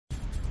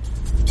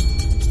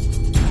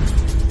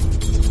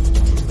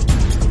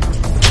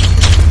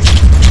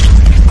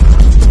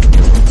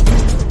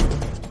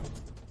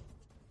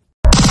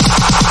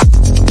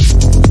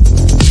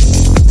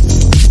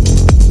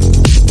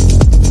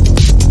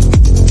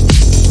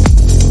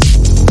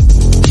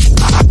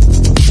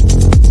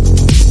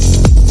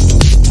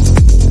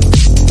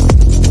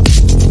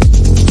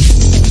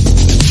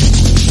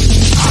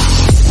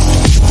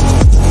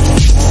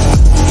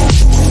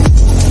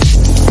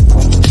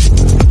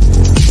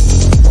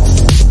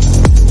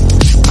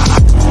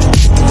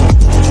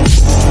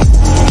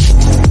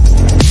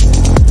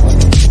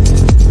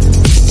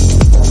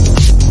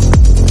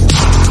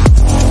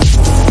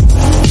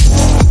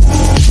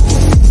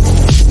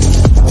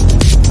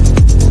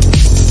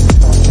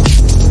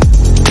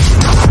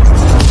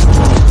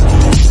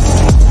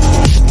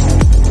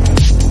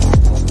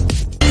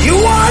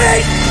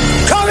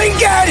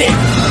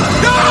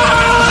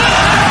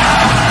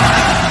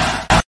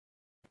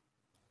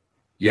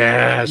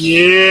Yes.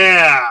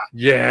 Yeah.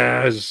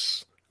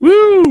 Yes.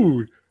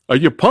 Woo! Are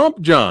you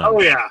pumped, John?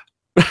 Oh, yeah.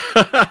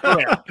 Oh,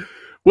 yeah.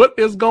 What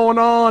is going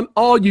on,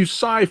 all you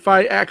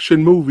sci-fi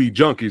action movie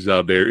junkies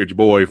out there? It's your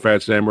boy,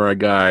 Fat Samurai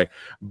Guy,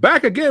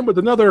 back again with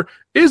another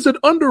Is It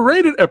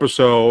Underrated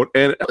episode.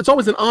 And it's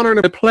always an honor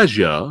and a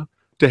pleasure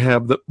to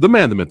have the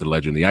man, the myth, the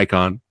legend, the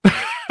icon,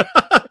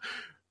 the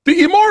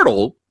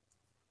immortal,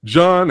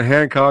 John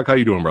Hancock. How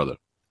you doing, brother?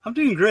 I'm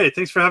doing great.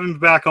 Thanks for having me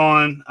back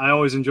on. I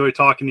always enjoy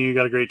talking to you. You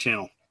got a great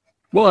channel.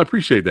 Well, I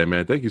appreciate that,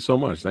 man. Thank you so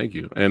much. Thank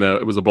you. And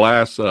it was a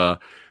blast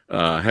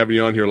having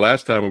you on here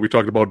last time when we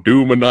talked about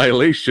Doom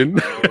Annihilation.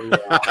 Oh,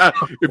 yeah.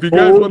 If you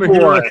guys want to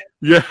hear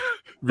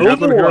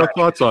our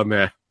thoughts on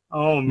that,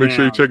 make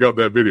sure you check out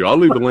that video. I'll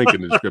leave the link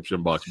in the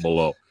description box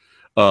below.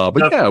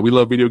 But yeah, we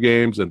love video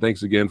games, and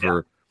thanks again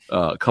for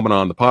coming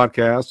on the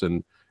podcast.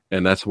 And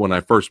that's when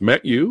I first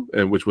met you,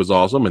 and which was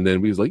awesome. And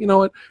then we was like, you know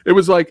what? It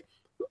was like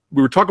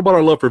we were talking about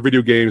our love for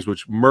video games,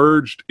 which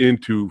merged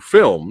into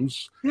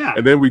films. Yeah.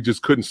 And then we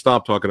just couldn't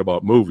stop talking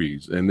about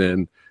movies. And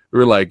then we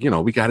were like, you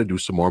know, we got to do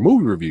some more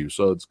movie reviews.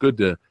 So it's good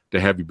to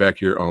have you back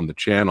here on the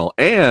channel.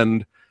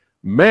 And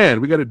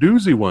man, we got a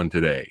doozy one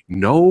today.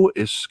 No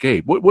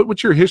Escape.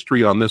 What's your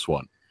history on this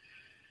one?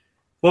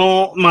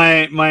 Well,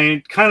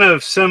 my kind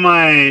of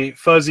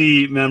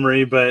semi-fuzzy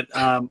memory, but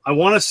I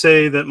want to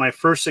say that my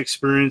first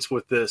experience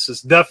with this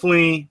is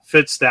definitely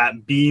fits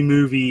that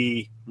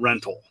B-movie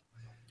rental.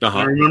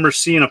 I remember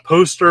seeing a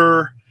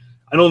poster.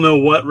 I don't know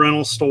what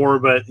rental store,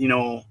 but, you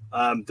know,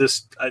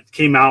 this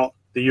came out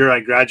the year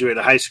I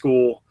graduated high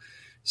school.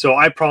 So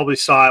I probably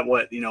saw it,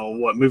 what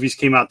movies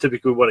came out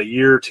typically, a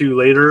year or two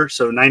later.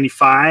 So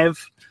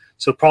 95.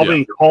 So probably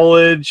in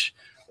college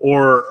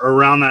or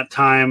around that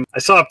time. I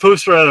saw a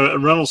poster at a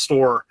rental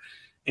store,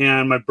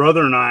 and my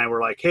brother and I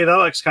were like, hey, that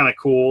looks kind of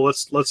cool.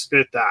 Let's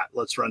get that.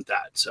 Let's rent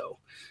that. So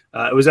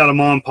it was at a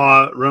mom and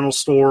pop rental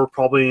store,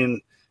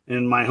 probably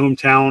in my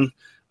hometown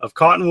of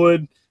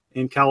Cottonwood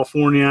in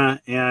California,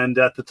 and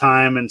at the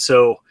time. And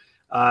so,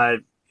 I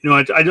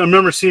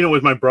remember seeing it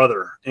with my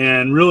brother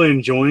and really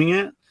enjoying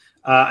it.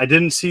 I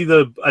didn't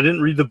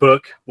read the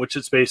book, which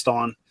it's based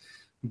on,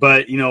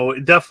 but, you know,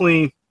 it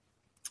definitely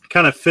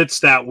kind of fits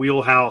that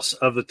wheelhouse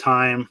of the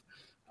time.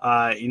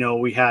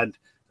 We had,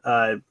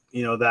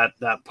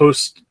 that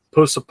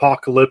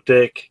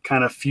post-apocalyptic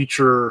kind of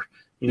future,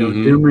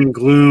 doom and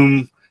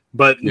gloom,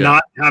 but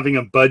not having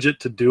a budget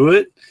to do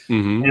it.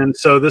 Mm-hmm. And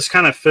so this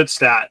kind of fits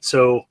that.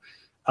 So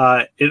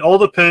it all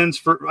depends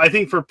I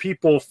think for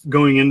people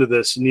going into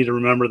this, you need to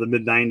remember the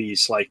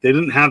mid-90s. Like, they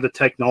didn't have the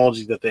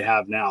technology that they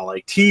have now.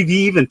 Like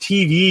even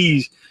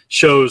TV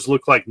shows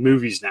look like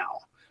movies now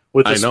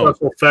with the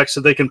special effects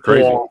that they can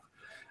pull off.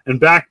 And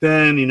back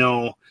then,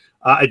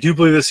 I do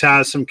believe this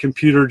has some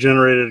computer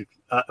generated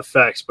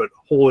effects, but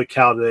holy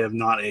cow, they have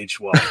not aged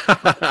well.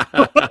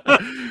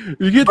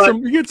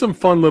 You get some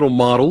fun little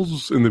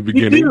models in the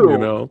beginning,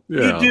 You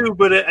do,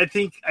 but I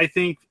think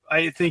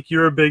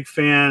you're a big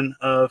fan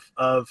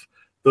of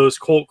those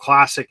cult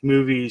classic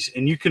movies,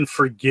 and you can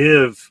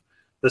forgive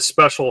the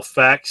special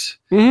effects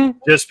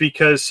just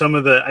because some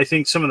of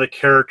the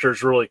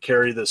characters really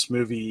carry this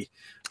movie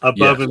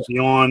above and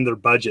beyond their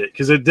budget,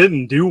 because it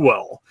didn't do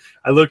well.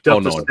 I looked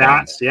up the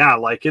stats.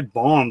 It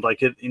bombed. I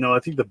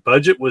think the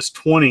budget was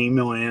 $20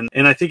 million,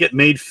 and I think it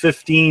made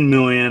 $15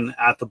 million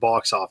at the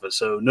box office.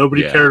 So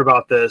nobody cared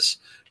about this.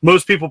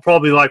 Most people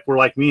probably were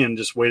like me and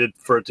just waited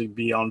for it to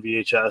be on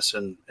VHS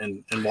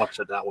and watched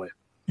it that way.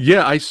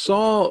 Yeah, I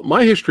saw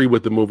my history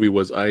with the movie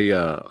was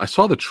I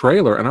saw the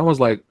trailer, and I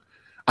was like,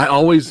 I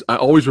always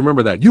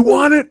remember that. You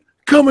want it?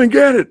 Come and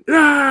get it.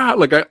 Ah!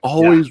 Like, I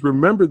always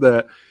remember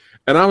that.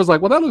 And I was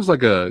like, well, that looks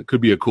like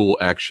could be a cool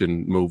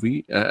action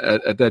movie.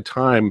 At that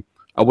time,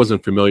 I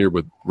wasn't familiar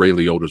with Ray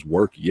Liotta's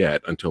work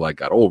yet until I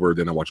got over.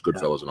 Then I watched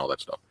Goodfellas and all that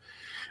stuff.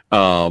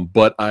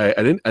 But I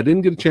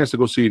didn't get a chance to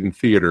go see it in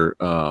theater.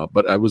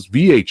 But I was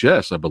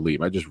VHS, I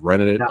believe. I just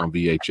rented it on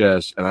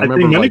VHS, and I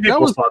remember think many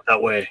people thought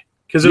that way,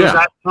 because it was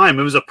that time.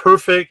 It was a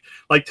perfect,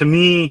 to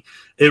me,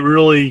 it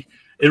really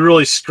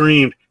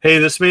screamed, hey,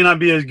 this may not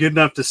be as good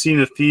enough to see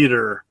in a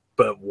theater,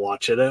 but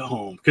watch it at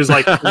home. Because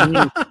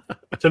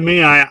to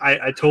me,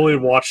 I totally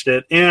watched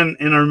it, and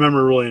I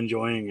remember really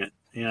enjoying it.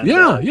 And,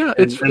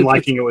 and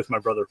liking it with my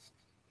brother.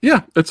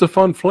 Yeah, it's a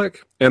fun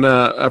flick. And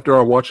after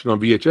I watched it on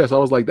VHS, I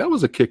was like, that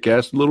was a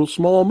kick-ass little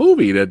small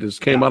movie that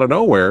just came out of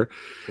nowhere.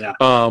 Yeah.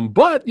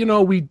 But,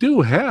 we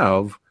do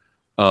have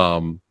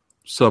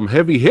some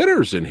heavy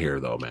hitters in here,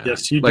 though, man.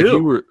 Yes, you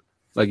do.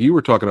 You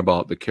were talking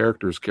about the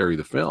characters carry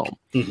the film.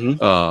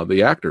 Mm-hmm.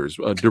 The actors.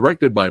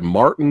 Directed by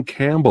Martin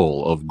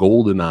Campbell of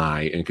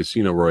GoldenEye and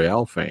Casino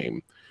Royale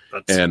fame.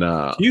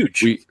 That's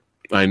huge.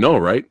 I know,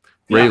 right?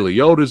 Yeah. Ray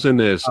Liotta's in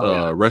this.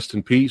 Rest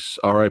in peace,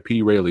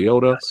 R.I.P. Ray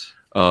Liotta. Yes.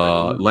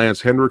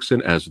 Lance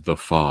Henriksen as the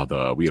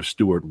father. We have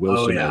Stuart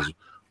Wilson as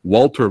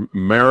Walter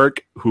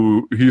Merrick,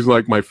 who he's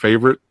like my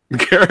favorite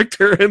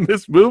character in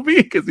this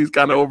movie because he's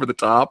kind of over the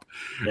top,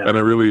 and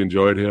I really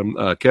enjoyed him.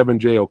 Kevin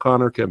J.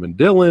 O'Connor, Kevin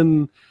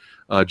Dillon,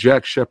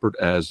 Jack Shepard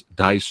as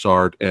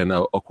Dysart, and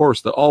of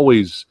course the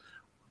always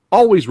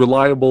always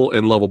reliable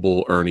and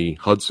lovable Ernie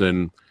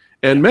Hudson,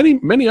 and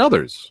many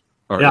others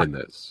are in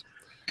this.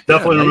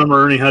 Definitely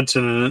remember Ernie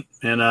Hudson in it,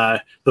 and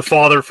the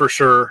father for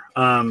sure.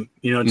 To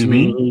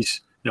me,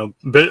 he's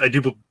I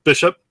do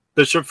Bishop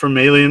from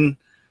Alien.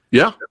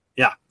 Yeah,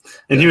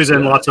 and he was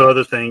in lots of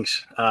other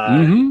things.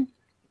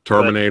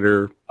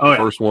 Terminator,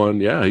 first one.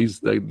 Yeah,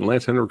 he's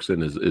Lance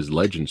Henriksen is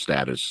legend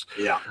status.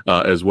 Yeah,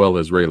 as well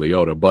as Ray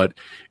Liotta. But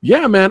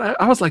yeah, man,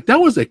 I was like, that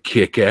was a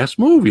kick-ass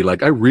movie.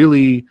 Like I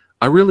really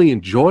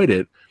enjoyed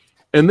it.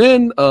 And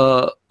then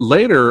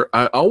later,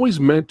 I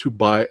meant to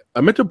buy it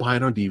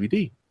on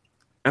DVD.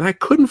 And I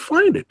couldn't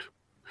find it.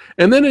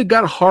 And then it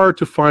got hard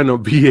to find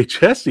on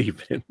VHS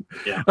even.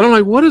 Yeah. And I'm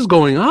like, what is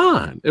going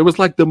on? It was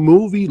like the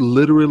movie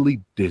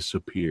literally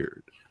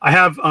disappeared. I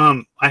had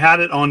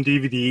it on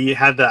DVD. It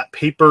had that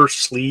paper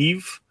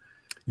sleeve.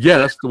 Yeah,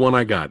 that's the one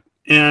I got.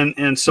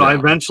 And so I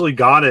eventually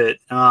got it.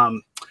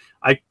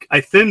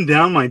 I thinned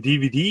down my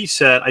DVD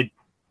set. I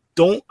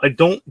don't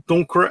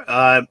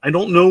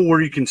know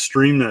where you can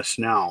stream this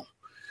now.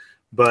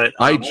 But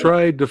I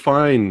tried to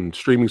find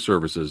streaming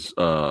services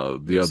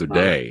the other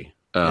day,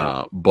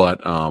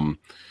 but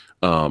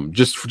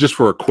just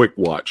for a quick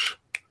watch.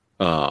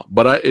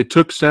 But it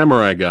took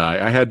Samurai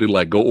Guy. I had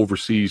to go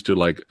overseas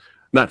to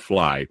not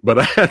fly, but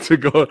I had to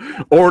go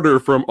order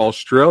from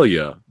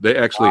Australia. They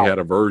actually had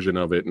a version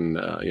of it, and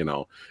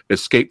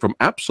Escape from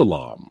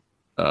Absalom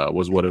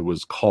was what it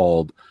was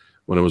called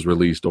when it was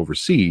released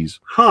overseas,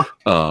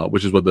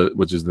 which is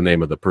the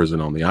name of the prison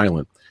on the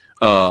island.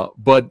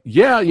 But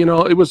yeah,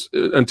 it was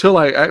until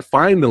I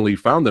finally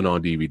found it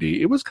on DVD,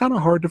 it was kind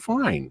of hard to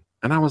find.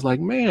 And I was like,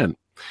 man.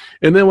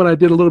 And then when I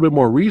did a little bit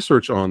more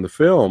research on the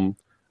film,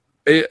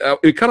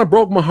 it kind of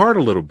broke my heart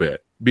a little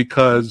bit,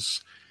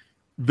 because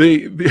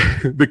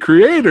the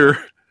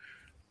creator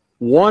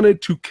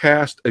wanted to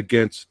cast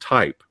against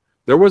type.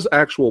 There was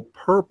actual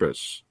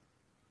purpose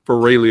for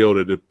Ray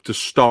Liotta to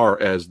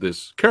star as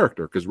this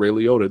character, because Ray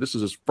Liotta, this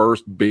is his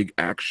first big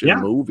action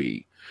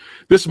movie.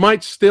 This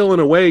might still, in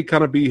a way,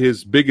 kind of be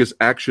his biggest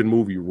action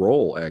movie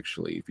role,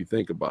 actually, if you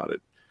think about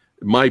it.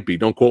 It might be.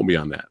 Don't quote me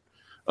on that.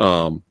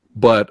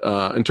 But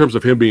in terms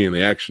of him being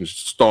the action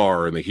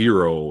star and the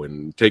hero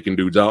and taking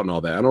dudes out and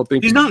all that, I don't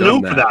think he's not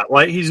known for that.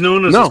 Right? He's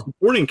known as a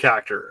supporting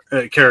character,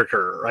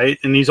 right?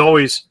 And he's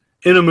always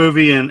in a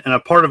movie and a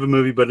part of a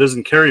movie, but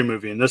doesn't carry a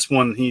movie. And this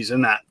one, he's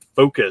in that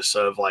focus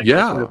of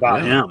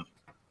about him.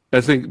 I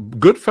think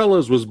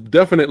Goodfellas was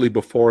definitely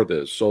before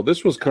this, so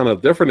this was kind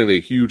of definitely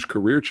a huge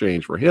career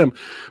change for him.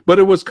 But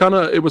it was kind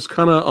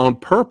of on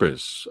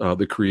purpose.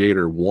 The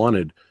creator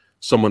wanted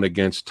someone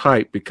against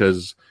type,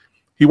 because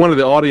he wanted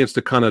the audience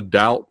to kind of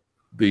doubt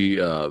the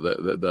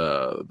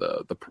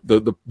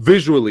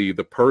visually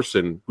the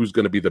person who's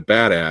going to be the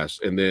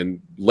badass, and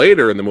then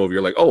later in the movie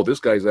you're like, oh, this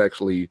guy's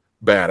actually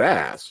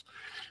badass.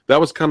 That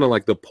was kind of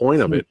like the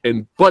point of it.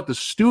 But the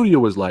studio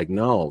was like,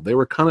 no, they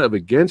were kind of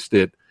against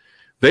it.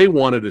 They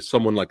wanted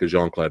someone like a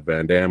Jean-Claude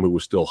Van Damme, who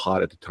was still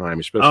hot at the time,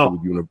 especially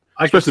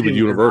with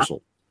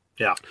Universal.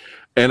 Yeah.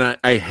 And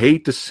I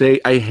hate to say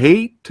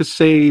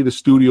the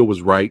studio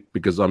was right,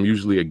 because I'm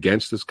usually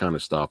against this kind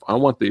of stuff. I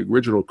want the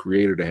original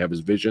creator to have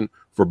his vision,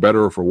 for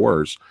better or for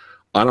worse.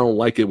 I don't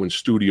like it when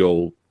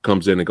studio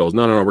comes in and goes,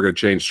 no, we're going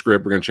to change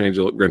script, we're going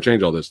to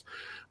change all this.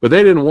 But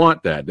they didn't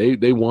want that.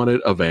 They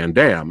wanted a Van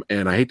Damme,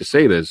 and I hate to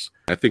say this,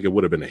 I think it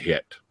would have been a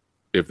hit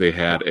if they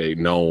had a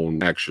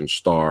known action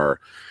star.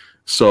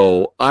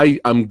 So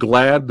I'm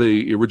glad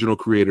the original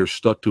creator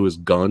stuck to his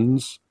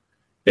guns,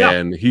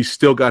 and he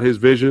still got his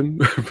vision,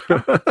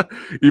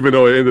 even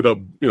though it ended up,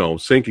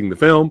 sinking the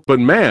film. But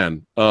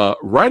man,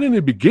 right in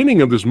the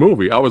beginning of this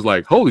movie, I was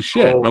like, holy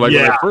shit. When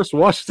I first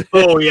watched it.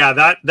 Oh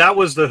yeah, that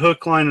was the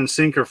hook, line, and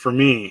sinker for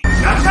me.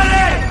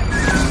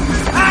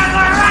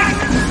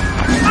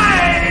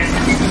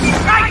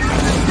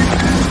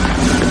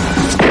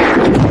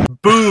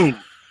 Boom.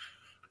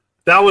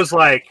 That was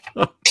like,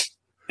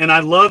 and I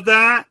love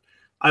that.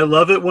 I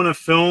love it when a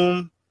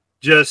film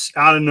just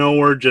out of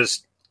nowhere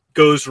just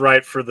goes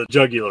right for the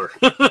jugular.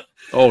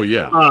 Oh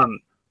yeah.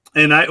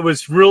 And it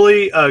was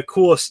really a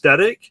cool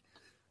aesthetic.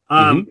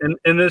 And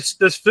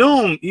this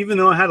film, even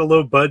though it had a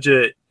low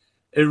budget,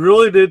 it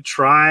really did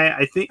try.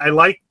 I think I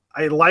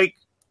like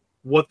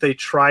what they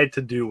tried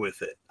to do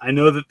with it. I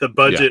know that the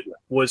budget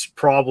was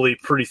probably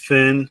pretty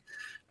thin,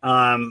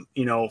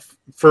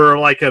 for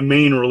like a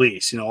main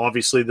release.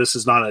 Obviously this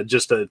is not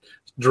just a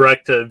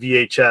direct to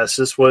VHS.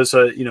 This was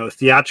a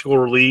theatrical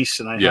release,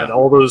 and I had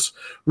all those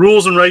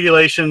rules and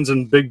regulations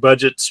and big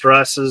budget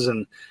stresses.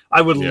 And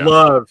I would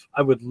love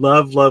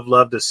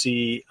to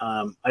see.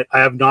 I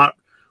have not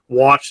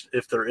watched,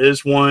 if there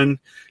is one,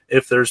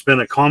 if there's been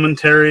a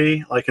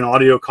commentary, like an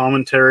audio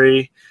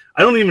commentary.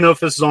 I don't even know if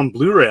this is on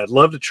Blu-ray. I'd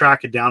love to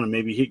track it down and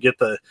maybe get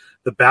the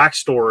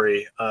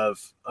backstory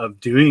of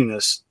doing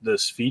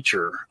this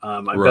feature.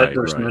 I bet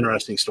there's some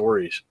interesting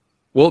stories.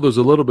 Well, there's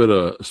a little bit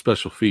of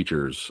special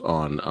features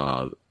on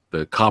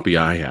the copy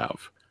I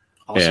have.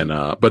 Awesome.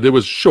 And but it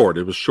was short.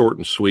 It was short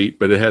and sweet,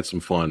 but it had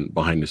some fun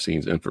behind the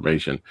scenes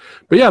information.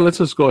 But yeah, let's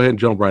just go ahead and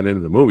jump right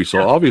into the movie.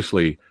 So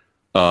obviously,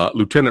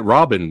 Lieutenant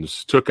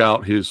Robbins took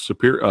out his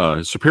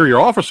superior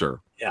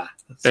officer. Yeah,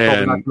 it's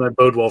probably not going to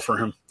bode well for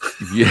him.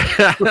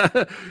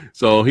 Yeah,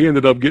 so he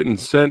ended up getting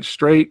sent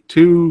straight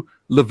to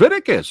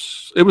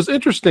Leviticus. It was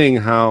interesting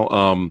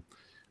how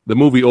the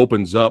movie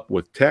opens up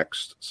with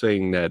text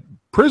saying that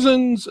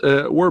prisons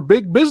were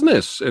big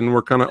business and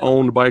were kind of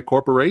owned by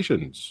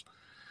corporations.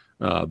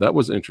 That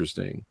was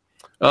interesting.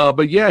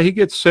 But yeah, he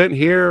gets sent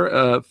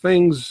here.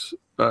 Things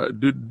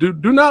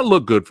do not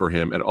look good for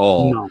him at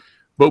all. No.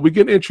 But we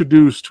get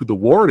introduced to the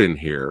warden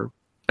here.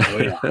 Oh,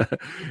 yeah.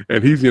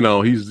 And he's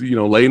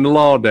laying the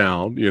law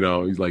down.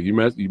 He's like, you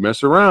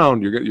mess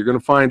around, you're going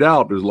to find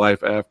out there's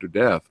life after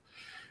death.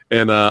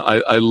 And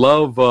I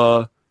love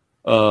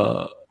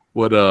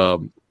what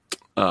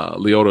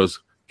Leota's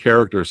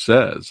character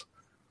says.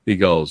 He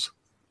goes,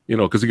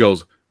 because he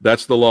goes,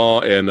 that's the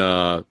law.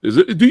 And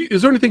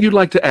is there anything you'd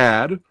like to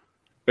add?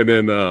 And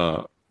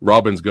then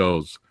Robbins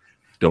goes,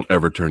 don't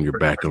ever turn your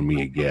back on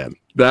me again.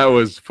 That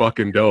was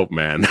fucking dope,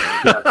 man.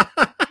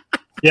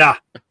 Yeah.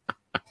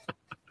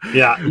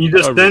 Yeah, to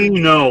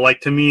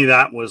me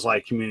that was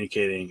like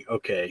communicating.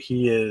 Okay,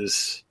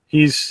 he's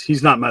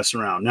not messing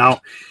around.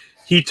 Now,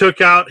 he took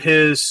out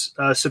his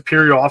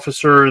superior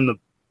officer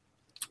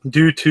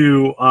due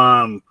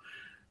to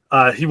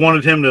he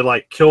wanted him to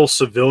like kill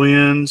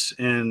civilians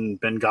in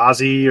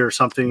Benghazi or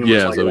something.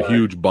 Yeah, so a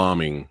huge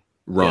bombing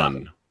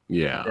run.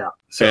 Yeah.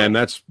 So, and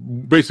that's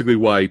basically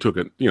why he took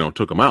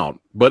him out.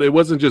 But it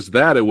wasn't just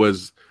that; it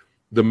was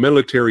the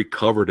military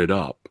covered it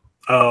up.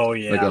 Oh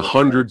yeah, like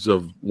hundreds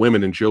of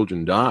women and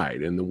children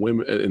died, and the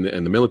women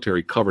and the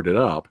military covered it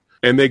up,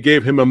 and they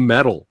gave him a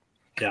medal.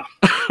 Yeah,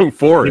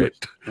 for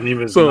it, and he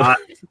was not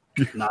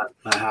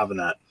having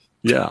that.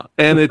 Yeah,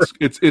 and it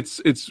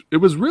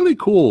was really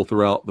cool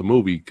throughout the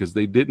movie because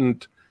they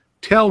didn't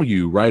tell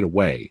you right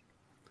away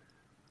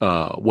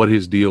what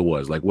his deal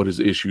was, like what his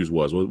issues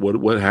was,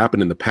 what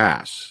happened in the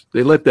past.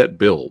 They let that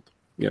build.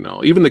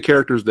 Even the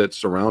characters that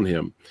surround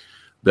him.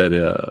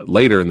 That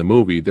later in the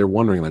movie, they're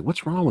wondering, like,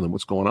 what's wrong with him?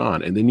 What's going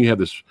on? And then you have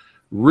this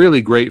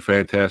really great,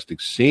 fantastic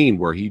scene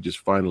where he just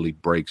finally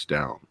breaks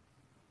down.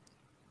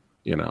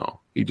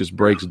 He just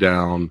breaks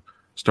down,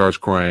 starts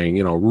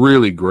crying.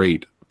 Really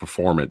great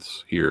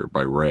performance here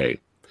by Ray.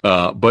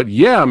 But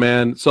yeah,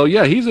 man. So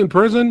yeah, he's in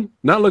prison.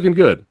 Not looking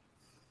good.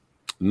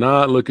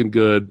 Not looking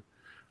good.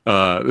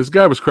 This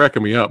guy was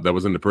cracking me up that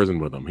was in the prison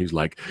with him. He's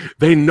like,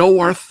 they know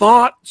our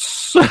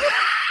thoughts.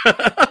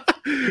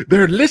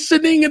 They're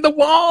listening in the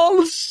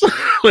walls.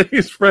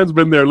 His friend's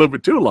been there a little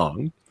bit too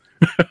long.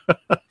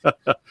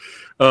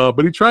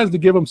 But he tries to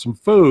give him some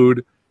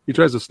food. He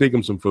tries to sneak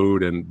him some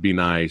food and be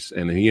nice,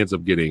 and he ends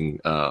up getting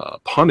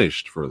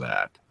punished for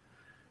that.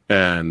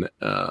 And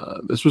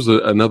this was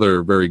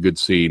another very good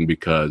scene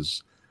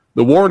because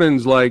the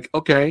warden's like,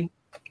 okay,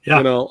 yeah.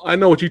 I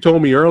know what you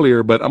told me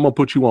earlier, but I'm going to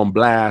put you on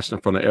blast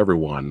in front of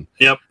everyone.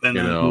 Yep.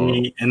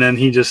 And then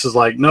he just is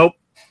like, nope.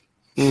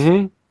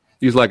 Mm-hmm.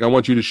 He's like, I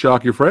want you to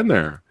shock your friend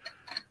there.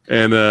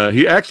 And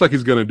he acts like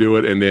he's going to do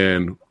it, and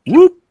then,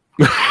 whoop.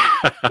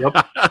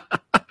 Yep.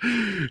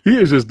 He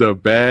is just a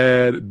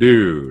bad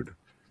dude.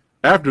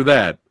 After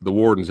that, the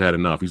warden's had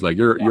enough. He's like,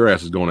 your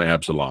ass is going to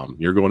Absalom.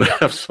 You're going to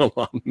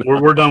Absalom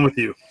now. We're done with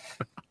you.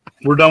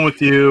 We're done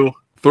with you.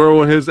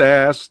 Throwing his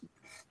ass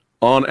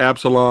on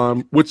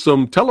Absalom with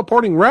some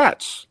teleporting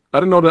rats. I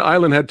didn't know the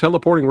island had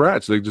teleporting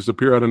rats. They just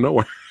appear out of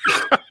nowhere.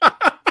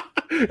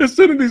 As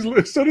soon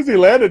as he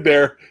landed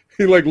there,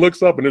 he like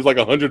looks up and there's like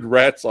 100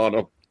 rats on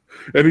him,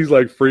 and he's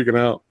like freaking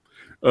out.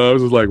 I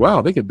was just like,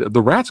 wow,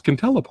 the rats can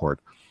teleport.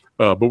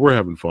 But we're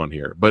having fun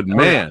here. But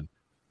man,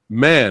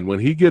 when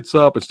he gets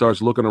up and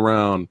starts looking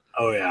around,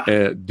 oh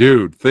yeah,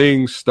 dude,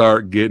 things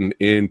start getting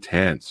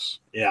intense.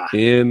 Yeah,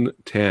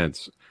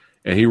 intense.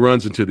 And he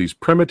runs into these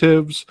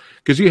primitives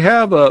because you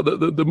have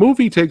the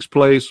movie takes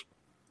place.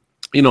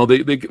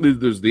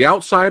 There's the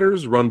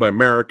outsiders run by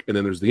Merrick, and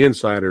then there's the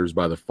insiders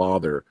by the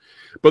father.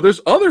 But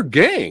there's other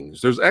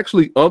gangs. There's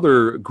actually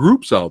other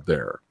groups out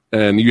there.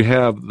 And you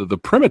have the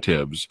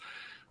primitives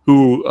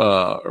who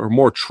are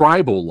more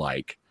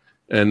tribal-like.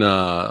 And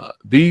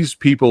these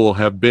people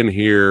have been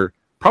here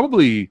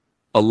probably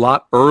a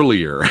lot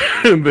earlier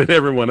than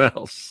everyone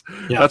else.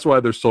 Yeah. That's why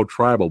they're so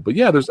tribal. But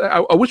yeah,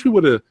 I wish we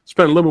would have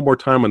spent a little bit more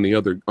time on the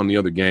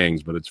other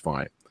gangs, but it's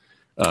fine.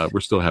 We're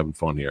still having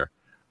fun here.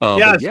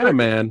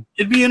 Man.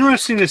 It'd be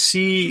interesting to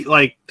see,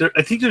 like,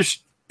 I think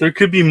there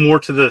could be more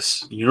to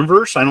this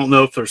universe. I don't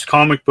know if there's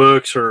comic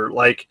books or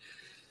like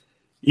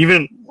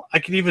I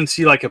could even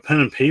see like a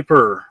pen and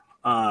paper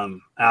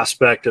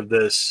aspect of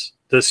this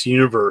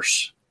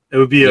universe. It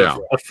would be a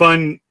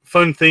fun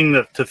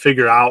thing to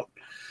figure out.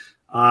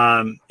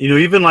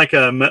 Even like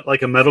a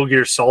Metal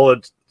Gear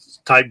Solid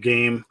type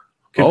game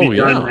could be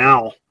done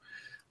now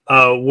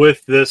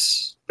with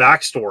this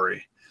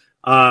backstory.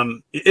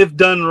 If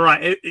done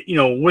right,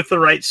 with the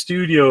right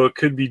studio, it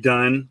could be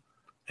done.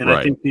 And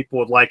I think people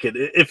would like it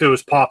if it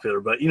was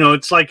popular. But,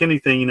 it's like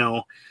anything,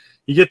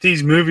 you get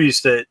these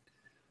movies that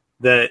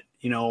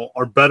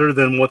are better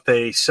than what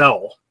they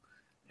sell.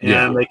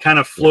 and they kind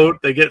of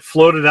float. They get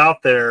floated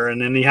out there,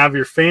 and then you have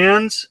your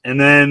fans, and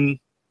then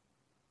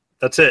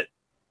that's it.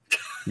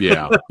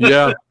 Yeah.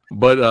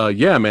 But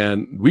yeah,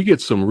 man, we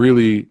get some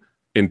really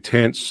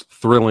intense,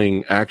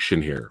 thrilling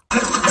action here.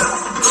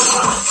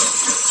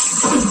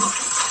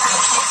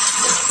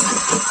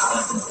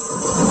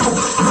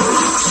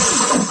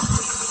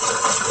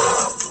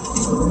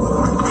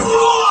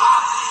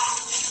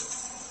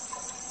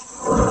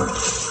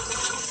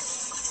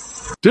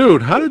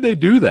 Dude, how did they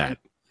do that?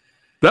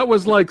 That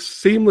was like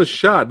seamless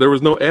shot. There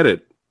was no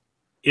edit.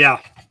 Yeah.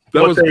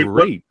 That was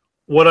great.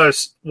 What I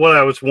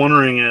was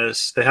wondering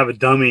is they have a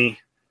dummy.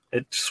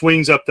 It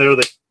swings up there.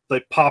 They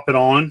pop it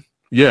on.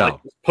 Yeah. Like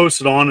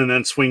post it on and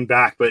then swing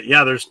back. But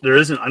yeah, there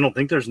isn't. I don't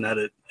think there's an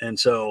edit. And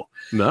so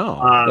no,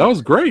 that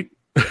was great.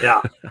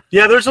 Yeah.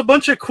 Yeah. There's a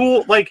bunch of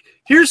cool. Like,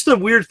 here's the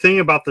weird thing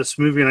about this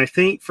movie, and I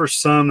think for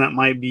some that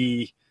might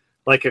be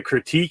like a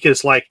critique,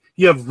 is like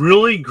you have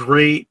really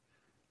great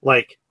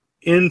like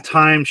in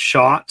time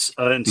shots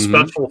and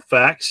special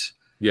effects.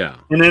 Yeah.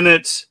 And then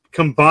it's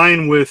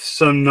combined with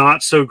some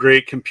not so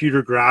great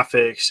computer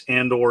graphics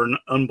and or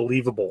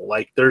unbelievable.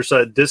 Like there's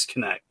a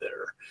disconnect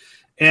there.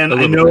 And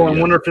I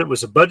wonder if it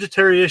was a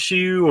budgetary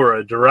issue or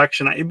a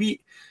direction.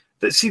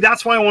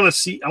 That's why I want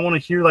to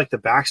hear like the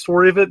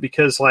backstory of it,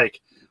 because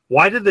like,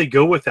 why did they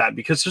go with that?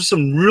 Because there's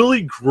some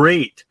really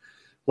great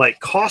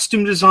like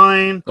costume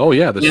design. Oh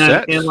yeah. The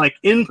sets and like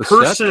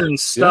in-person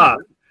stuff.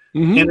 Yeah.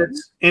 Mm-hmm.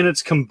 And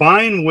it's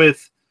combined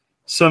with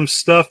some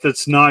stuff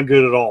that's not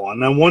good at all.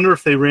 And I wonder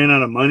if they ran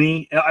out of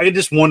money. I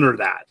just wonder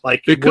that.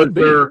 Like it could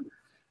be.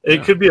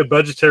 It could be a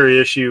budgetary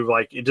issue.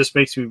 Like it just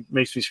makes me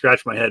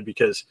scratch my head,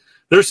 because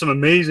there's some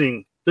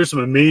amazing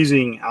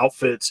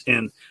outfits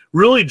and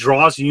really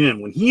draws you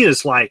in when he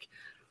is like,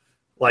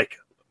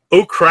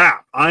 oh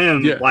crap, I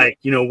am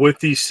with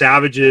these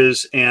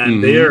savages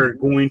and they are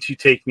going to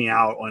take me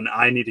out and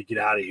I need to get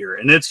out of here.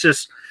 And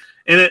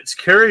it's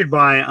carried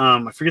by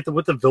I forget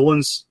what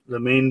the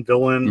main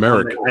villain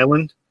Merrick. On the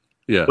island.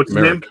 Yeah, what's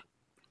his name?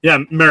 Yeah,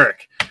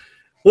 Merrick.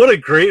 What a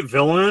great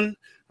villain.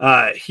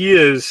 He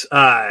is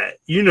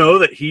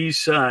that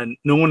he's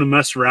no one to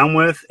mess around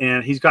with,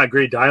 and he's got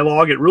great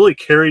dialogue. It really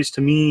carries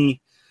to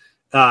me.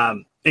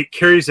 It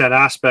carries that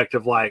aspect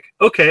of like,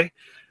 okay,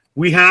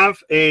 we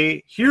have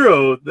a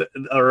hero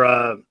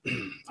I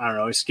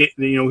don't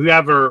know, we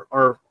have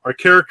our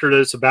character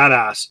that's a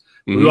badass.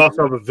 We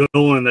also have a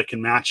villain that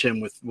can match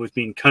him with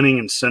being cunning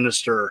and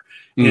sinister,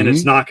 and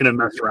it's not going to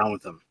mess around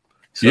with him.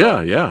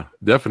 So, yeah,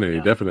 definitely.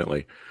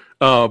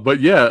 But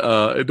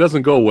it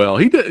doesn't go well.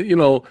 He did,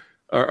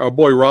 our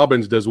boy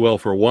Robbins does well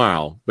for a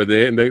while, but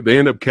they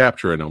end up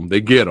capturing him.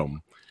 They get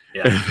him,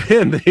 and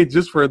then they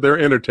just for their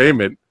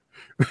entertainment,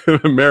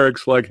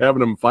 Merrick's like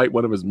having him fight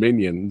one of his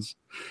minions,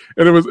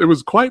 and it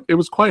was quite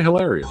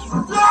hilarious.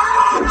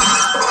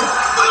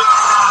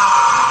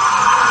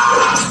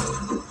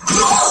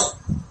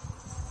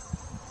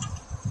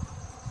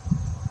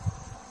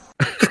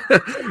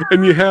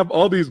 And you have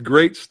all these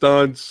great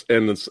stunts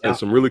and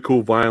some really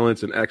cool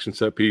violence and action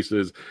set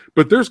pieces,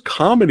 but there's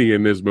comedy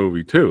in this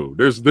movie too.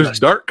 There's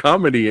dark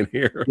comedy in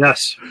here.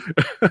 Yes.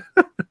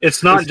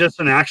 It's not just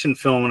an action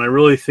film, and I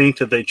really think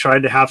that they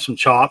tried to have some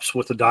chops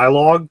with the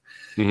dialogue.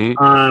 And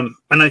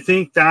I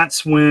think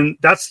that's where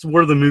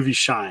the movie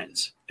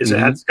shines.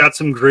 It's got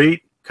some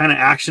great kind of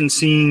action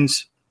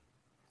scenes,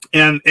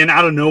 and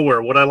out of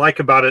nowhere, what I like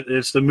about it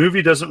is the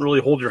movie doesn't really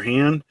hold your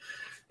hand.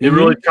 It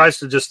really tries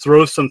to just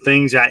throw some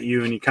things at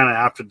you, and you kind of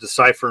have to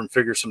decipher and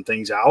figure some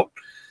things out.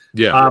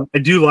 Yeah, I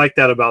do like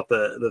that about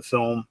the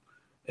film,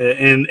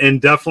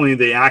 and definitely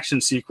the action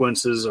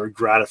sequences are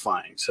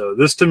gratifying. So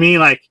this, to me,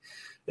 like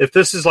if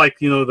this is like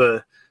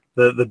the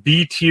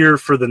B tier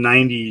for the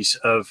 '90s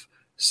of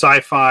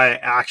sci-fi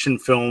action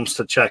films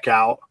to check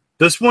out,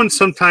 this one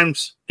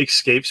sometimes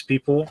escapes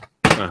people.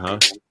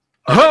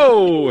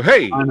 Oh,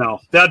 hey! I know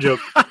that joke,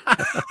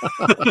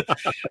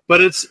 but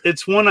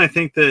it's one I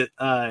think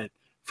that.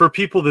 For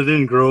people that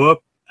didn't grow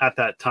up at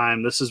that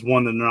time, this is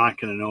one that they're not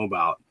going to know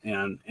about,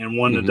 and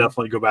one to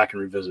definitely go back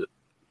and revisit.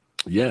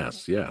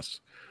 Yes,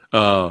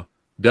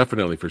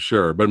 definitely for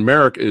sure. But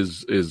Merrick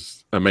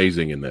is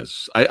amazing in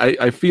this.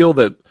 I feel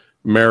that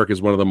Merrick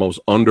is one of the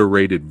most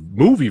underrated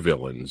movie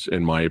villains,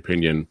 in my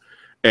opinion.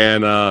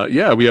 And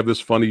we have this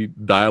funny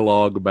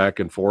dialogue back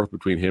and forth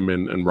between him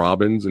and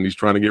Robbins, and he's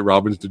trying to get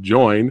Robbins to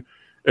join,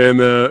 and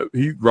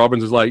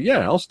Robbins is like,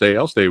 "Yeah, I'll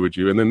stay with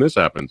you," and then this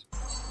happens.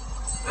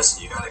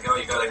 Listen, you gotta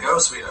go,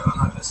 sweetheart. I'm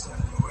not gonna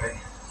stand anyway.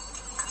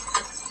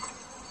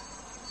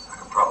 I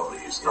could probably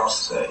use the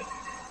stay.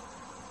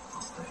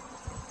 I'll stay.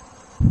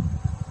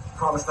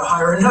 Promise to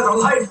hire another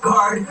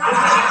lifeguard.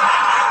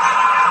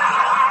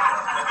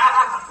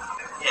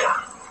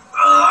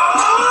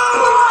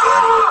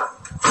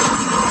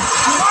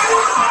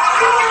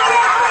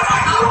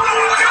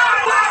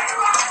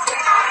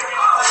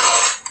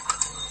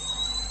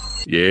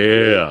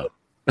 Yeah.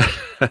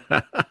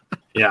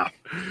 Yeah.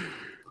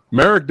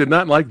 Merrick did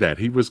not like that.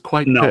 He was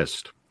quite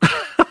pissed.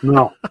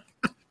 No.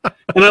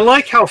 And I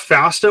like how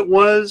fast it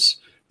was.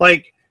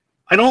 Like,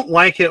 I don't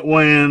like it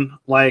when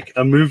like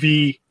a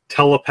movie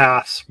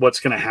telepaths what's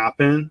going to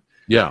happen.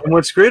 Yeah. And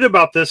what's great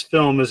about this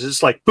film is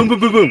it's like boom, boom,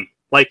 boom, boom.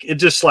 Like it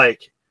just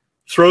like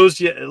throws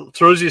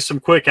you some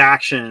quick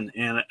action.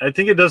 And I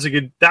think it does a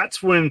good,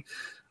 that's when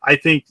I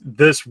think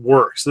this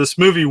works. This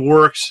movie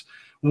works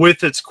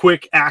with its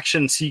quick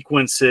action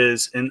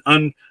sequences and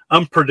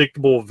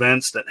unpredictable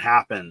events that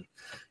happen.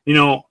 You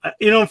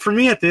know, for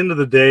me at the end of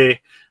the day,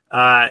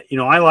 you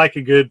know, I like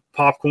a good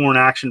popcorn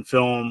action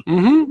film.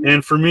 Mm-hmm.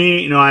 And for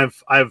me, you know,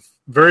 I've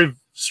very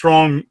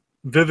strong,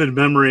 vivid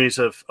memories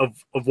of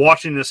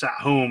watching this at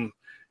home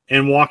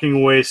and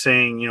walking away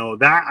saying, you know,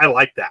 that I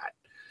like that.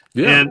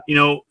 Yeah. And, you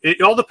know,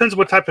 it all depends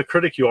what type of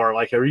critic you are.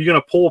 Like, are you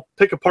going to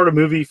pick apart a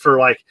movie for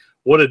like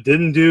what it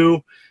didn't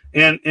do?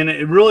 And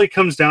it really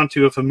comes down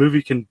to if a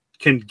movie can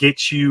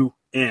get you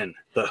in,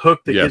 the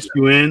hook that gets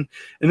you in.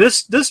 And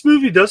this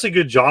movie does a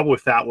good job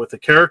with that, with the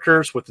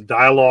characters, with the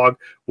dialogue,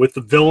 with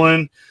the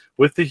villain,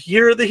 with the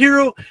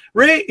hero.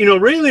 Ray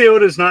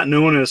Liotta is not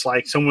known as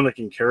like someone that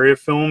can carry a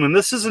film, and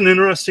this is an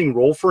interesting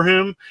role for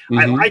him. Mm-hmm.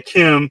 I like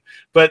him,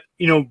 but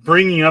you know,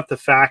 bringing up the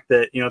fact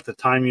that, you know, at the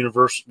time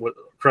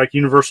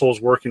Universal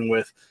was working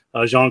with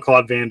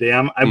Jean-Claude Van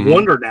Damme. I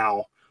wonder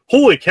now,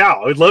 holy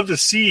cow, I'd love to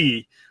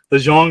see the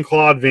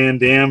Jean-Claude Van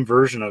Damme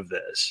version of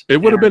this. It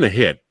would have been a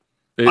hit.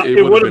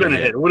 It would have been a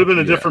hit. It would have been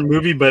a different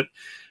movie, but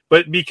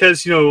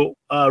because, you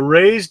know,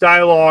 Ray's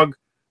dialogue,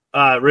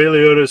 Ray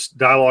Liotta's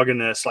dialogue in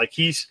this, like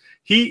he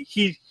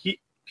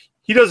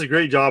does a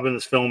great job in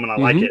this film, and I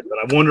like it. But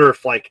I wonder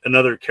if like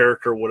another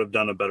character would have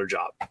done a better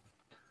job.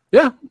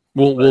 Yeah,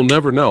 we'll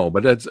never know.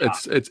 But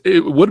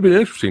it would have been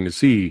interesting to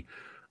see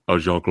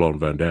Jean-Claude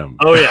Van Damme.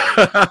 Oh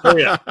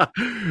yeah.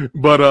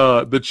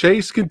 But the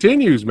chase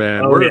continues,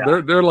 man.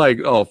 They're like,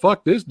 oh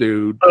fuck this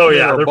dude. Oh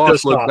yeah, our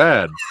boss look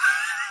bad.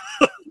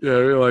 Yeah,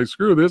 we're like,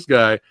 screw this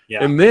guy.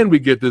 Yeah. And then we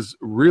get this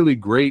really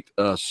great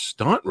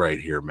stunt right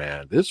here,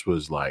 man. This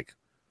was like,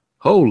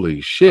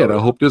 holy shit. I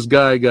hope this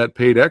guy got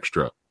paid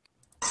extra.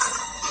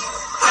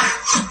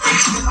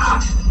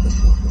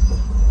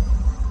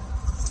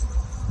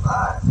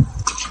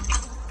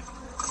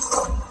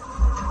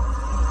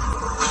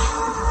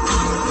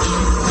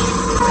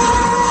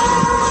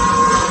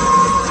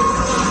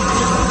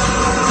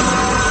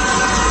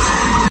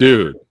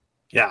 Dude.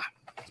 Yeah.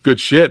 Good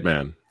shit,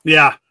 man.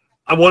 Yeah.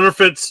 I wonder if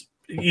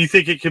you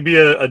think it could be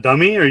a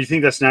dummy, or you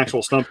think that's an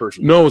actual stunt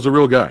person? No, it was a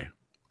real guy.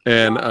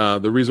 And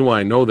the reason why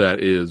I know that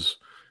is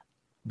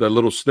the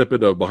little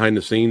snippet of behind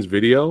the scenes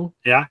video.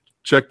 Yeah.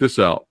 Check this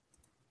out.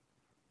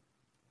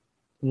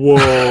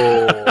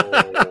 Whoa.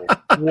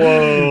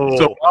 Whoa.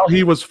 So while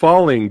he was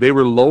falling, they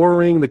were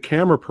lowering the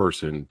camera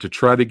person to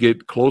try to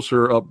get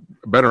closer up,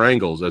 better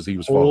angles as he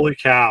was falling. Holy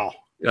cow.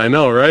 I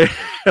know, right?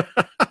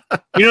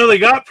 You know, they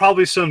got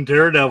probably some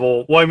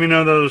Daredevil. Well, I mean,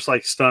 there's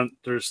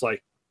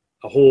like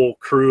a whole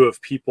crew of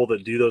people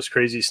that do those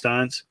crazy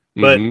stunts.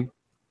 But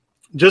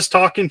just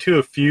talking to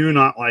a few,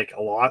 not like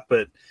a lot,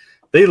 but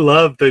they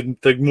love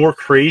the more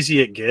crazy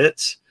it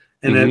gets.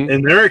 And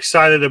and they're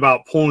excited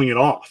about pulling it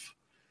off.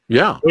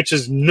 Yeah. Which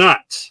is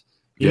nuts.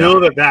 You know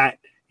that,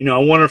 you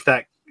know, I wonder if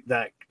that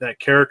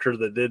character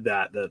that did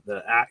that,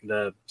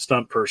 the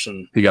stunt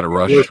person. He got a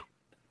rush.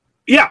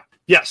 Yeah.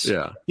 Yes.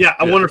 Yeah.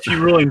 I wonder if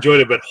you really enjoyed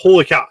it, but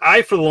holy cow.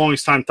 I, for the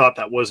longest time, thought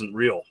that wasn't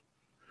real.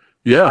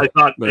 Yeah. I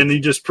thought, and he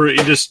just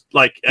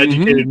like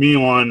educated me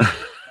on,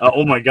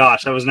 oh my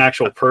gosh, that was an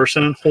actual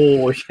person.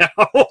 Holy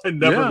cow. I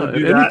never would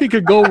do that. Anything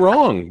could go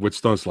wrong with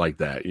stunts like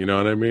that. You know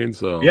what I mean?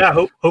 So yeah,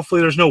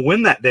 hopefully there's no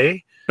wind that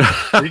day.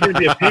 You're going to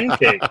be a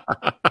pancake.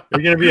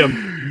 You're going to be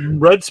a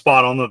red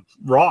spot on the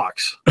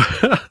rocks.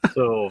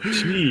 So,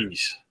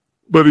 jeez.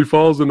 But he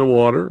falls in the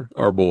water,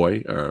 our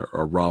boy,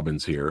 our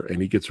Robin's here,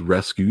 and he gets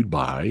rescued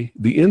by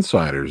the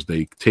insiders.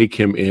 They take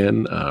him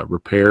in,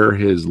 repair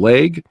his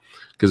leg,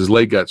 because his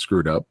leg got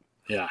screwed up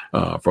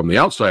from the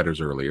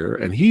outsiders earlier.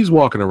 And he's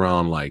walking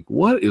around like,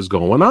 what is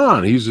going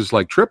on? He's just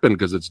like tripping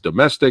because it's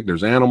domestic.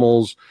 There's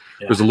animals.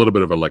 Yeah. There's a little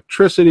bit of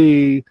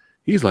electricity.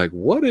 He's like,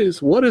 what is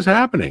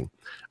happening?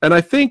 And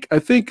I think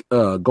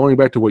going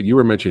back to what you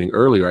were mentioning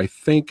earlier, I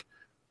think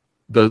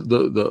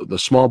the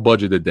small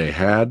budget that they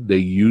had, they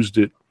used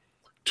it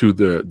to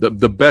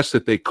the best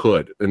that they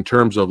could in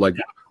terms of like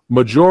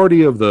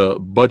majority of the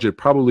budget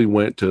probably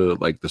went to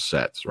like the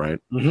sets, right?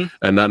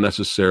 And not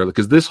necessarily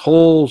because this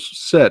whole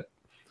set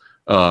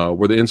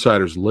where the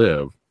insiders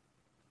live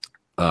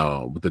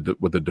with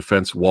the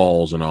defense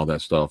walls and all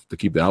that stuff to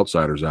keep the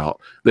outsiders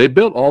out, they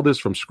built all this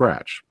from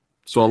scratch.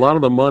 So a lot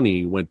of the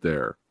money went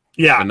there.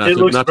 Yeah, and not to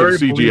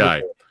CGI.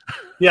 Believable.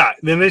 Yeah,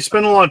 then they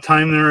spent a lot of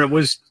time there. It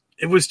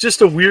was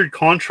just a weird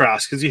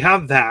contrast because you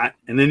have that,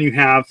 and then you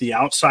have the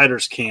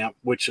outsiders camp,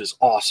 which is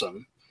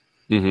awesome.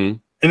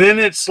 And then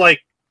it's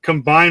like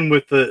combined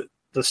with the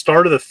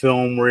start of the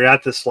film where you're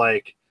at this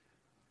like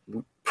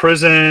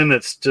prison.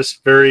 It's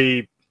just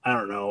very, I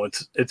don't know.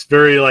 It's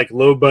very like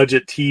low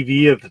budget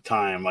TV at the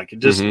time. Like it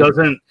just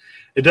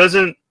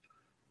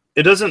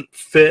it doesn't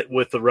fit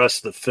with the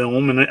rest of the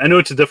film. And I know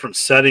it's a different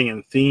setting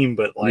and theme,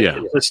 but like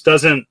it just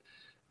doesn't.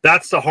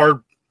 That's the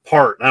hard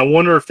part. And I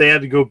wonder if they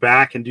had to go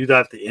back and do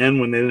that at the end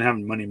when they didn't have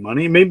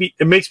money. Maybe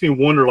it makes me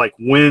wonder like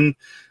when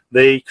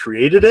they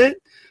created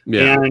it,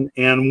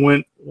 and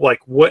when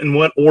like what in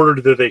what order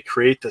did they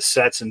create the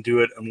sets and do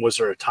it, and was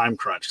there a time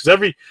crunch?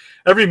 Because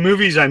every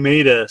movies I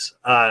made that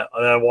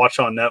I watch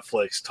on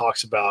Netflix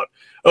talks about,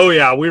 oh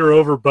yeah, we were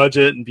over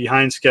budget and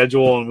behind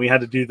schedule, and we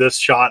had to do this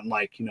shot in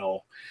like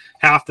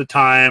half the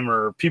time,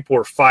 or people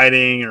were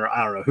fighting, or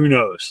I don't know, who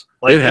knows.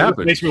 Like, it happens.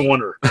 It makes me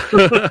wonder.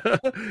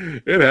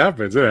 It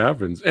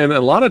happens. And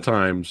a lot of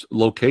times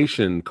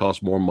location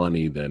costs more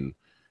money than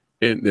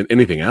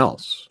anything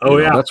else. Oh,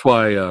 yeah. That's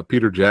why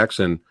Peter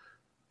Jackson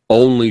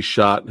only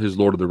shot his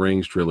Lord of the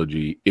Rings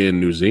trilogy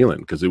in New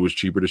Zealand, because it was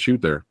cheaper to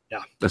shoot there.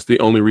 Yeah. That's the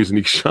only reason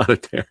he shot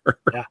it there.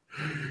 Yeah.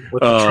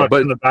 With the truck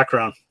in the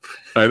background.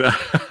 I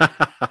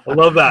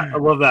love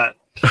that.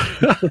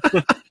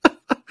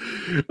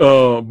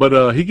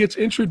 But he gets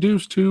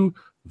introduced to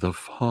the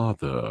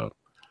father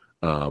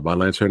by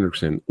Lance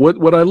Henriksen.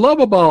 What I love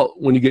about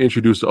when you get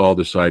introduced to all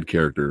the side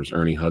characters,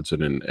 Ernie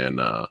Hudson and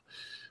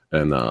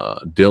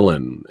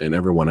Dylan and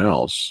everyone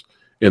else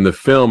in the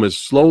film, is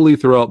slowly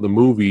throughout the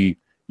movie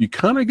you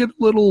kind of get a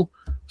little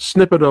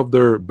snippet of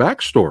their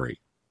backstory,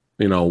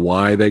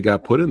 why they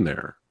got put in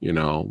there,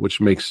 which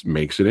makes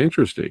it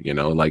interesting.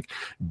 Like,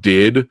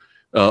 did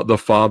the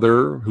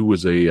father, who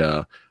was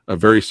a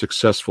very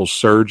successful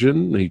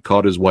surgeon, he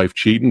caught his wife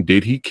cheating,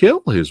 did he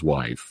kill his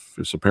wife?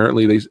 Because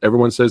apparently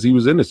everyone says he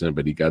was innocent,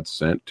 but he got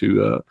sent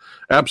to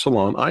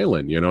Absalom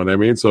Island, you know what I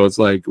mean? So it's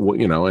like,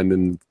 and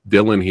then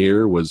Dylan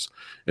here was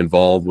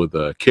involved with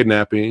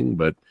kidnapping,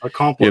 but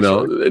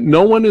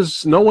no one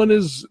is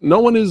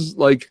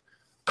like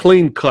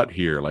clean cut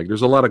here. Like,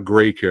 there's a lot of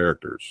gray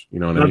characters, you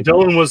know what I mean?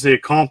 Dylan was the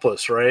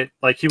accomplice, right?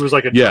 Like, he was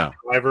like a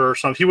driver or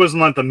something. He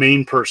wasn't like the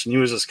main person. He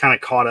was just kind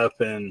of caught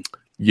up in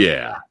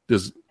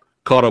just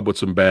caught up with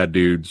some bad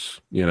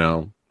dudes,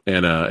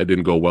 and it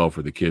didn't go well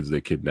for the kids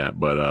they kidnapped,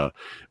 but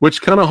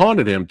which kind of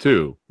haunted him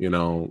too,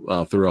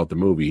 throughout the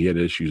movie. He had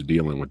issues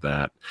dealing with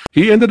that.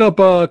 He ended up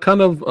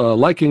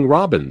liking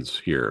Robbins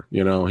here, he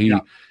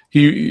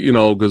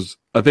because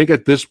I think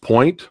at this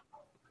point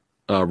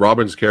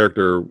Robbins'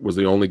 character was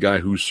the only guy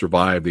who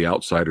survived the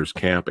Outsiders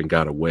camp and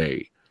got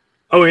away.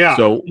 Oh yeah,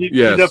 so he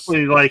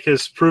definitely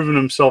has proven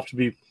himself to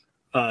be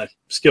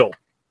skilled.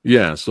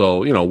 Yeah,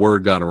 so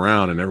word got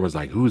around, and everyone's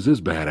like, "Who's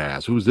this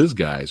badass? Who's this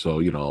guy?" So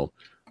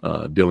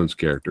Dylan's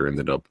character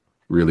ended up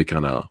really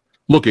kind of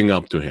looking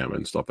up to him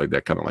and stuff like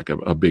that, kind of like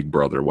a big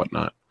brother,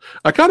 whatnot.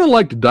 I kind of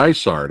liked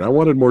Dysart. I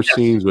wanted more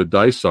scenes with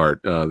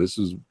Dysart. This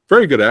is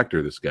very good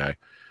actor, this guy,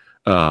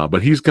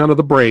 but he's kind of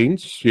the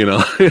brains,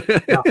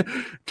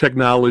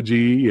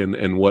 technology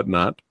and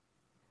whatnot.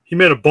 He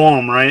made a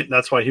bomb, right?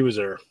 That's why he was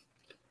there.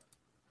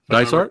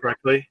 Dysart?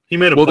 Correctly. He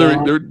made a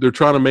bomb. They're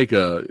trying to make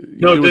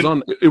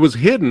it was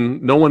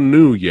hidden, no one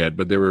knew yet,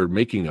 but they were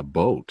making a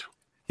boat.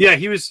 Yeah,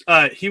 he was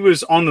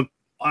on the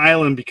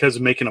island because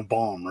of making a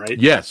bomb, right?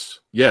 Yes,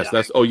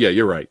 that's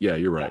you're right. Yeah,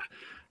 you're right.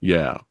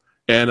 Yeah.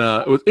 And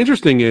what's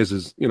interesting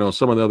is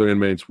some of the other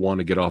inmates want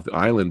to get off the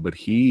island, but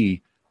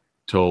he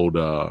told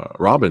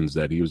Robbins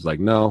that he was like,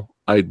 "No,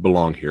 I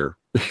belong here."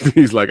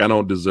 He's like, "I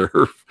don't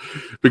deserve,"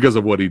 because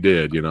of what he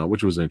did,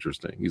 which was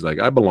interesting. He's like,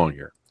 "I belong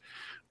here."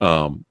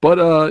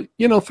 But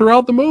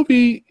throughout the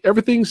movie,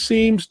 everything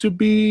seems to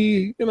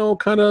be,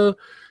 kind of,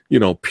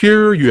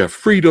 pure. You have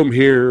freedom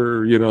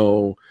here,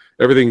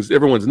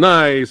 everyone's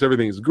nice,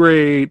 everything's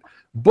great,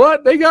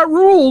 but they got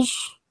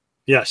rules.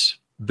 Yes.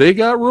 They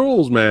got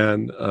rules,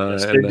 man.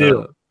 Yes, they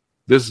do.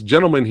 This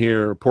gentleman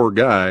here, poor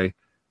guy,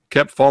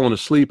 kept falling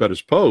asleep at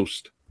his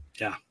post.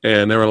 Yeah.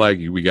 And they were like,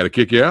 "We got to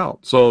kick you out."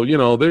 So,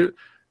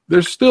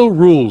 there's still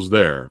rules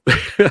there.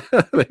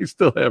 They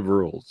still have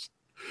rules.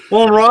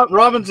 Well,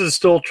 Robbins is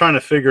still trying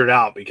to figure it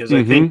out, because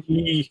I think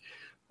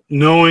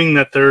knowing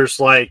that there's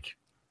like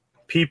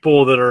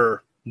people that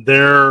are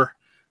there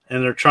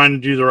and they're trying to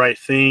do the right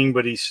thing,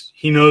 but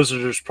he knows that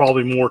there's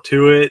probably more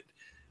to it.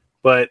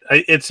 But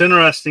it's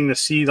interesting to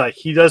see, like,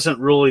 he doesn't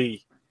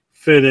really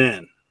fit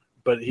in,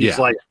 but he's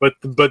like,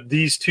 but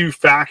these two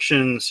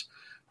factions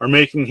are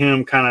making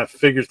him kind of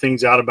figure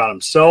things out about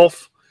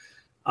himself.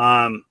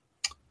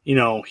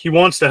 He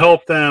wants to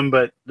help them,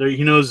 but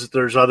he knows that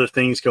there's other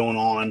things going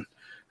on,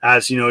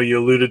 as you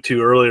alluded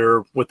to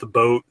earlier with the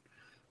boat.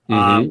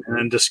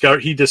 And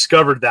he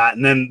discovered that,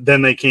 and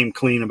then they came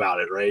clean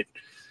about it, right?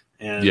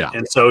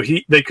 And so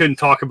they couldn't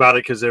talk about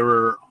it because they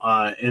were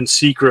in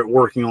secret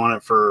working on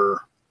it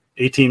for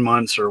 18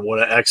 months or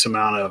X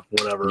amount of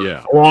whatever,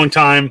 a long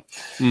time.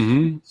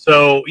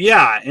 So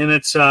and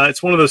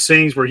it's one of those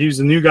things where he was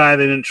the new guy,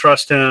 they didn't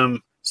trust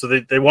him, so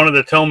they wanted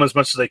to tell him as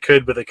much as they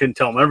could, but they couldn't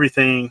tell him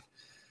everything.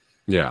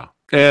 Yeah.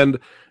 And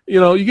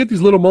you get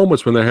these little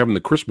moments when they're having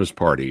the Christmas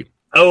party.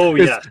 Oh,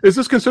 yeah. Is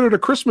this considered a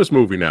Christmas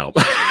movie now?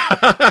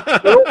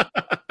 Yeah,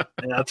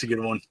 that's a good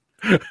one.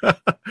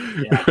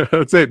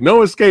 That's it.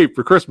 No escape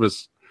for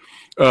Christmas.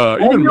 All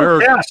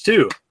male cast,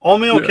 too. All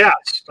male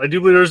cast. I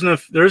do believe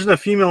there isn't a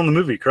female in the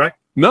movie, correct?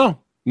 No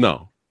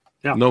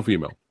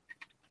female.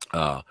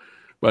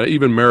 But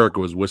even Merrick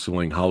was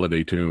whistling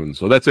holiday tunes.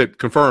 So that's it.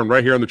 Confirmed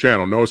right here on the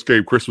channel. No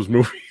Escape Christmas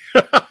movie.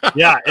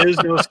 Yeah, it is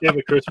No Escape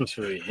a Christmas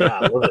movie. Yeah,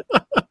 I love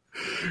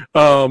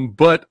it.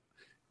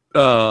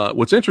 But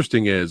what's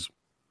interesting is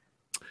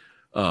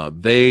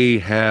they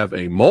have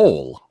a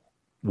mole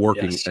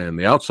working in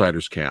the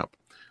Outsiders camp.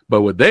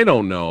 But what they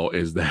don't know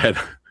is that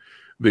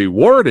the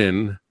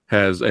warden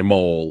has a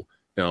mole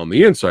on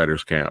the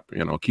Insiders camp,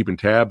 keeping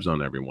tabs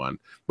on everyone.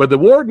 But the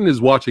warden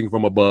is watching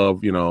from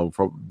above,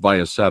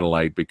 via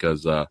satellite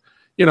because,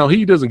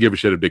 he doesn't give a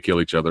shit if they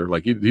kill each other.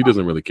 Like, he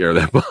doesn't really care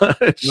that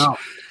much. No,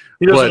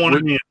 he doesn't want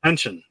any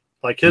attention.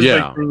 Like, his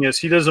big thing is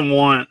he doesn't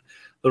want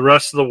the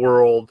rest of the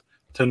world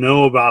to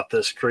know about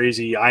this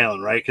crazy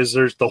island, right? Because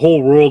the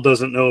whole world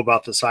doesn't know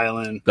about this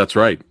island. That's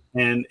right.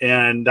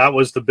 And that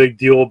was the big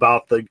deal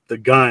about the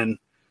gun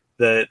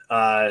that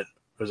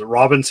was it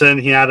Robinson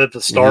he had at the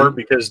start,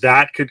 because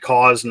that could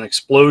cause an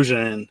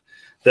explosion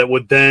that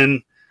would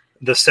then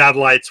the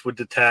satellites would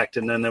detect,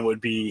 and then it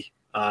would be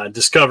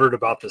discovered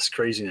about this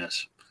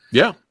craziness.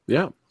 Yeah.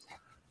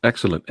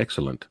 Excellent.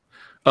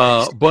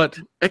 But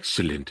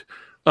excellent.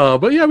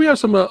 But yeah, we have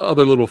some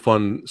other little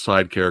fun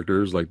side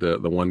characters, like the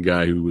one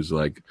guy who was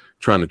like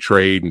trying to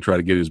trade and try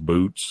to get his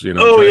boots.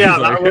 Oh yeah, I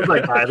love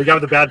that guy. The guy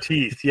with the bad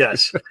teeth.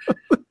 Yes.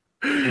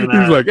 And,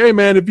 he's like, "Hey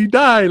man, if you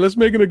die, let's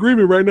make an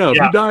agreement right now. If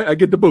you die, I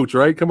get the boots.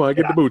 Right? Come on, I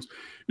get the boots."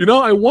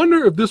 I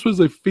wonder if this was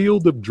a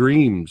Field of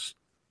Dreams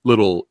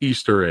little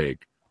Easter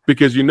egg,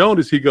 because you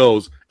notice he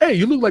goes, "Hey,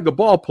 you look like a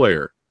ball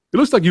player. It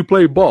looks like you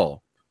play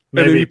ball."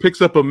 Maybe. And then he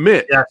picks up a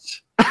mitt.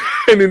 Yes.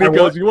 And then he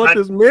goes, "You want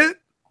this mitt?"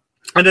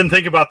 I didn't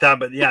think about that,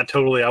 but yeah,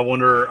 totally. I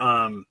wonder.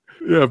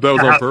 If that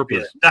was on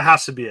purpose. That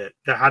has to be it.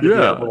 There had to be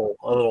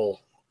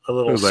a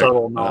little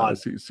subtle nod. I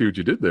see what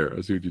you did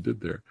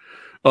there.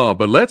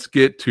 But let's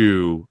get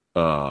to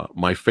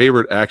my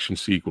favorite action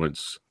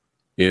sequence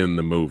in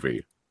the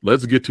movie.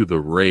 Let's get to the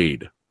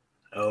raid.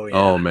 Oh yeah.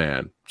 Oh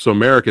man. So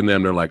Merrick and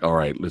them, they're like, all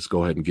right, let's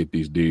go ahead and get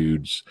these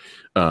dudes.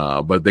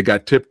 But they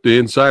got tipped. The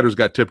Insiders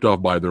got tipped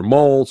off by their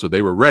mole, so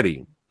they were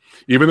ready.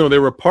 Even though they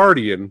were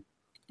partying,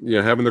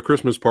 having the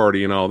Christmas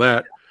party and all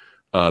that,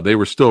 they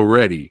were still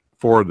ready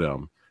for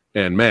them.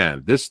 And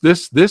man,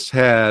 this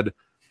had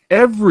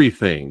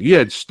everything. You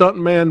had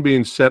stuntman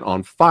being set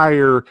on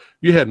fire.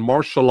 You had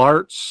martial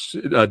arts.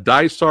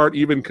 Dysart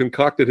even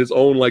concocted his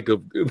own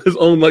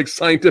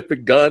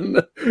scientific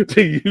gun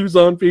to use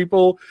on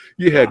people.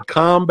 You had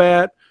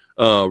combat.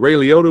 Ray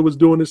Liotta was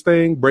doing his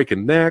thing,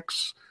 breaking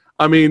necks.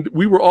 I mean,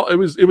 we were all. It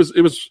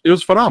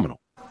was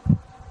phenomenal.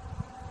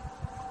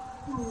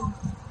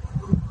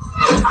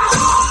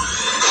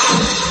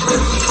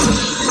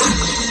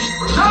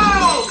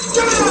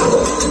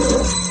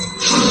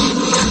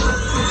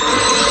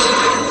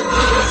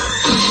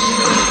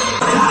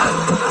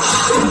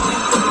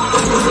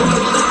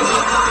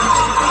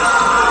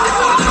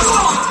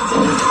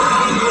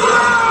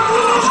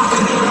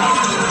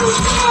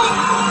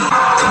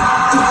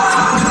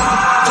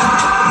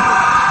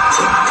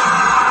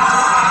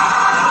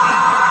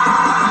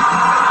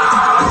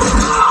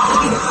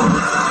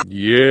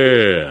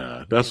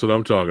 Yeah, that's what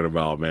I'm talking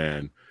about,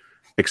 man.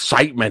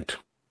 Excitement,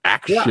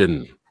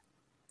 action. Yeah.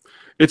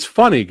 It's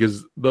funny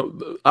because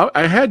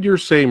I had your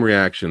same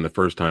reaction the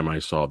first time I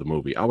saw the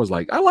movie. I was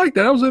like, I like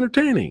that. That was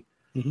entertaining.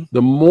 Mm-hmm.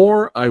 The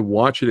more I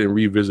watch it and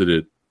revisit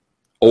it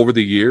over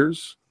the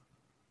years,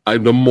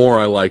 the more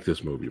I like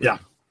this movie. Yeah.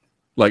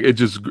 Like it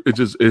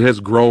has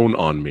grown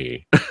on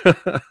me.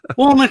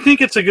 Well, and I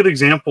think it's a good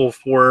example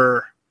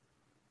for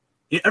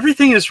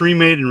everything is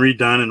remade and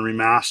redone and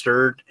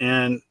remastered,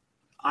 and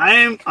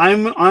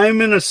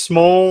I'm in a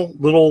small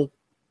little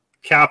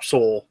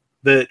capsule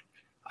that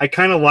I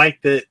kind of like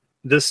that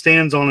this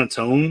stands on its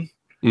own,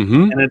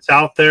 and it's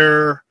out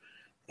there,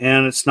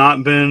 and it's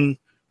not been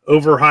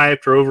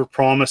overhyped or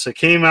overpromised. It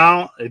came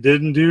out, it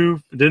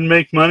didn't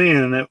make money,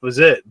 and that was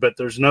it. But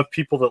there's enough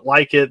people that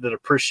like it, that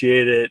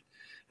appreciate it.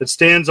 It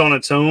stands on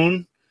its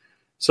own.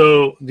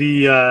 So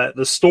the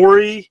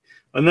story,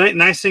 a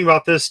nice thing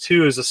about this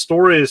too is the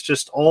story is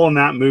just all in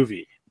that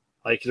movie.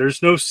 Like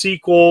there's no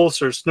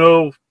sequels,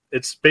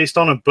 it's based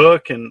on a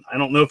book, and I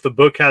don't know if the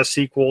book has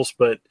sequels,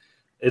 but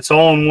it's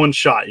all in one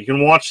shot. You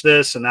can watch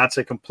this, and that's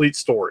a complete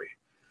story.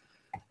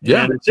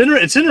 Yeah, and it's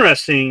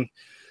interesting.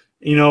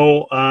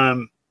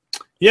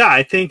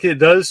 I think it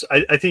does.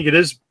 I think it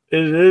is.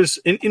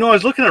 And, I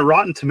was looking at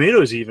Rotten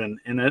Tomatoes even,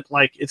 and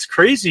it's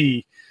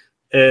crazy.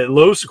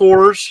 Low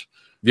scores.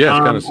 Yeah,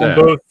 it's kind of sad.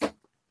 Both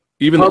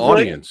even public, the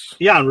audience.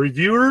 Yeah, and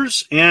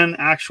reviewers and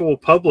actual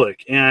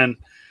public. And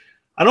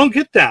I don't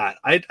get that.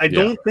 I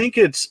don't think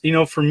it's,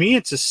 for me,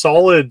 it's a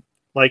solid,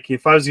 like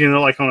if I was going to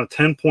on a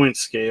 10-point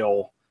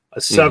scale, a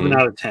 7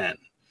 out of 10,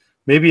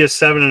 maybe a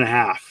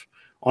 7.5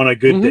 on a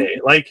good day.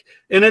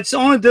 And it's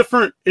on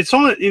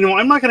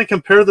I'm not going to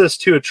compare this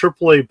to a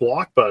AAA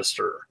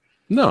blockbuster.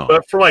 No.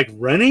 But for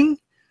renting,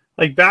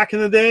 back in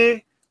the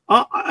day,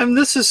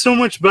 this is so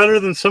much better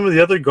than some of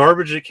the other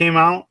garbage that came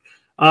out.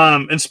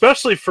 And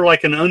especially for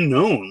an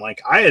unknown.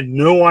 I had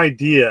no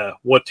idea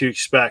what to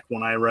expect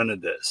when I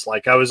rented this.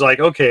 I was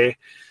like, okay,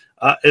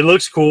 It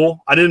looks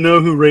cool. I didn't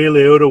know who Ray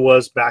Liotta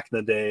was back in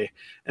the day.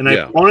 And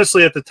I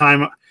honestly, at the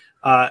time,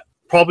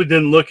 probably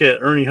didn't look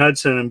at Ernie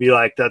Hudson and be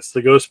like, that's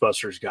the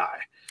Ghostbusters guy.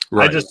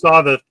 Right. I just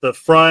saw the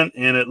front,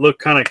 and it looked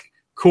kind of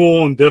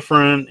cool and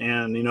different,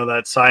 and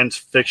that science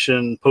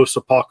fiction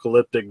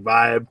post-apocalyptic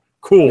vibe.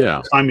 Cool.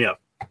 Yeah. Sign me up.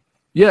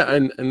 Yeah,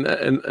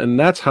 and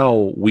that's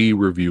how we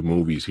review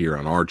movies here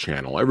on our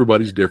channel.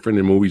 Everybody's different,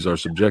 and movies are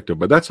subjective,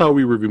 but that's how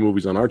we review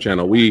movies on our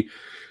channel.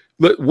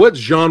 What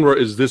genre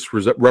is this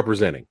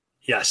representing?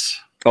 Yes.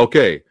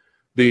 Okay,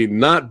 the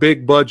not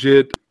big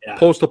budget,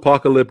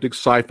 post-apocalyptic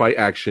sci-fi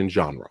action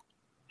genre.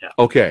 Yeah.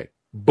 Okay,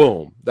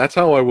 boom. That's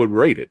how I would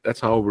rate it.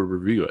 That's how I would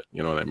review it.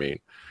 You know what I mean?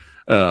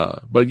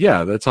 But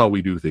yeah, that's how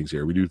we do things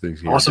here. We do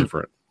things here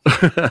different.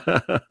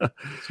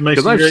 It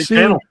makes you a great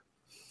channel.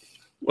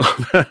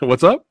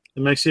 What's up?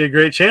 It makes you a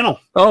great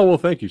channel. Oh, well,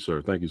 thank you,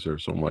 sir. Thank you, sir,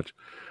 so much.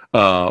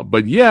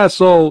 But yeah,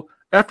 so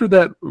after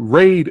that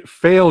raid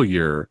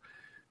failure,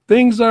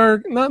 things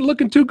are not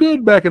looking too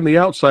good back in the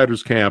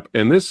Outsiders camp.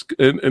 And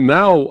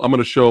now I'm going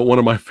to show one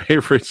of my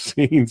favorite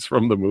scenes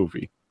from the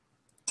movie.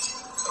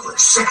 We're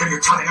sick of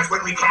you telling us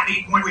when we can't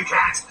eat and when we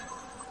can't.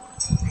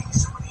 Maybe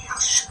somebody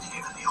else should be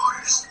giving the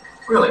orders.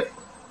 Really?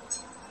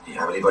 Do you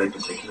have anybody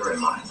particular in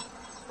mind?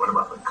 What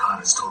about the con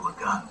who stole the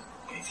gun?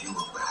 Gave you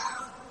a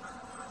bath?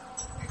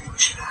 Maybe we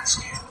should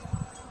ask him.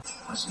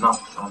 That's not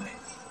funny.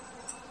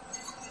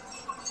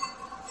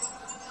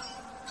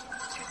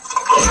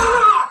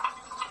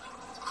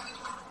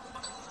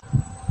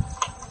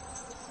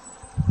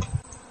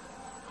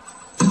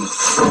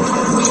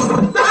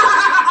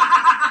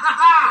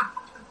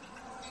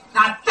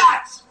 Now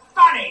that's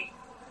funny!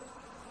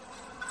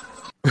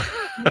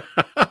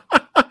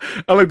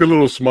 I like the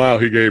little smile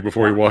he gave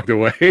before he walked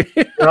away.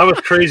 That was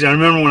crazy. I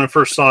remember when I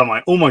first saw it, I'm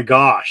like, oh my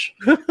gosh,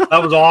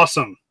 that was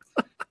awesome.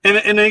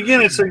 And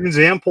again, it's an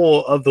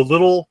example of the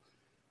little,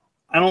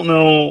 I don't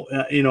know,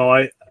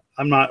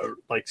 I'm not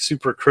like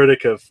super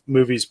critic of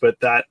movies, but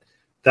that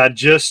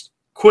just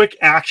quick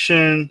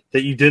action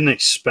that you didn't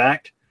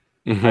expect.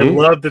 Mm-hmm. I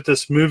love that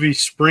this movie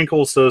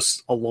sprinkles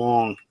those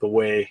along the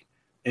way.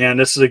 And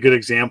this is a good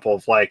example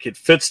of like, it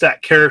fits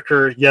that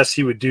character. Yes,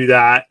 he would do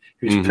that.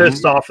 He was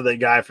pissed off at that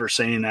guy for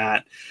saying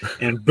that,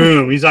 and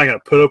boom, he's not going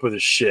to put up with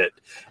his shit.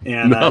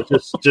 And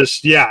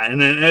just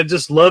and then I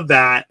just love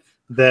that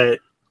that's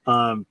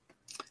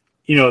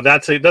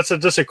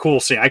just a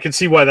cool scene. I can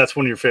see why that's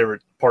one of your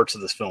favorite parts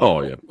of this film.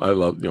 Oh yeah, I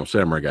love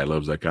Samurai Guy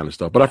loves that kind of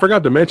stuff. But I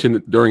forgot to mention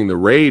that during the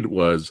raid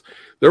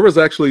there was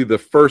actually the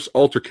first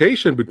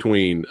altercation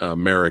between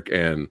Merrick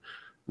and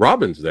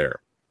Robbins.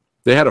 There,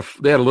 they had a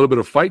little bit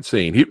of fight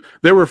scene.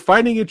 They were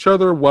fighting each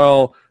other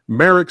while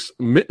Merrick's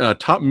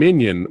top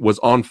minion was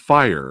on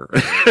fire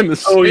in the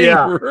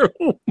same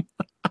room.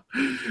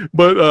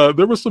 But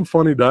there was some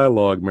funny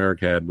dialogue Merrick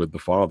had with the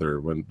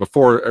father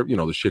before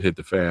the shit hit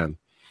the fan.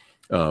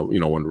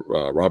 When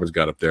Robbins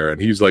got up there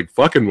and he's like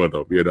fucking with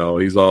him,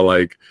 he's all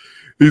like,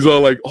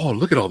 oh,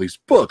 look at all these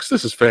books.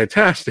 This is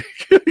fantastic.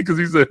 Because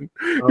he's in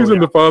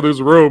the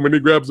father's room and he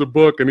grabs a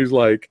book and he's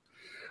like,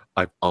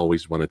 I've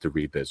always wanted to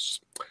read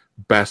this.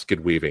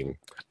 Basket weaving,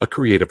 a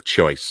creative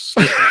choice.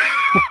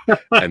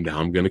 And now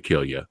I'm going to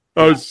kill you.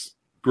 Oh, it's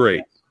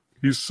great.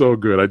 He's so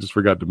good. I just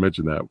forgot to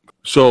mention that.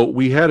 So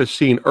we had a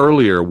scene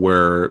earlier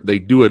where they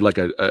do it like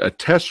a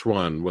test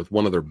run with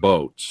one of their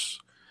boats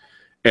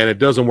and it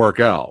doesn't work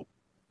out.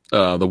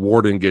 The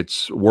warden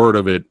gets word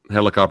of it.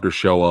 Helicopters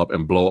show up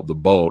and blow up the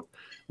boat,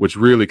 which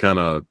really kind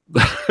of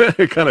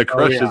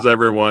crushes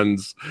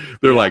everyone's.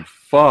 They're like,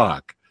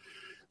 fuck.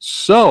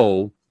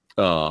 So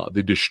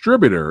the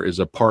distributor is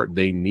a part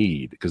they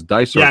need because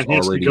Dysart's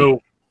already.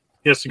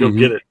 He has to go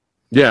get it.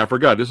 Yeah, I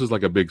forgot. This is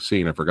like a big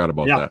scene. I forgot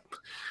about that.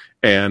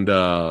 And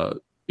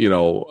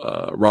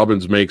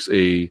Robbins makes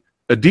a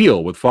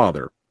deal with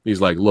Father.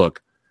 He's like,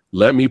 look,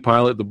 let me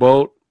pilot the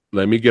boat.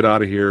 Let me get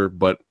out of here.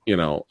 But,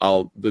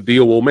 the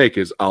deal we'll make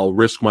is I'll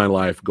risk my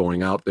life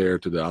going out there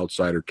to the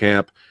outsider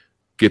camp,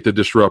 get the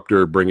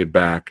disruptor, bring it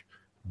back.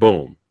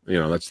 Boom.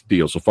 That's the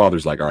deal. So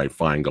Father's like, all right,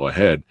 fine, go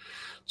ahead.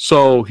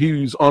 So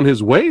he's on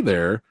his way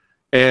there.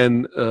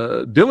 And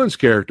Dylan's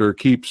character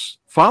keeps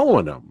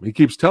following him. He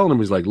keeps telling him,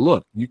 he's like,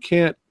 look, you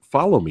can't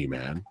follow me,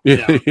 man.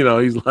 Yeah.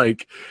 He's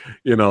like,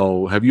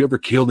 have you ever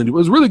killed anyone?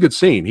 It was a really good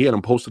scene. He had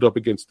him posted up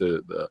against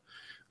the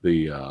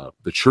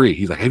tree.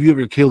 He's like, have you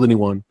ever killed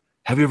anyone?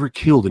 Have you ever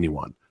killed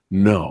anyone?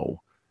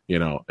 No.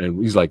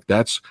 And he's like,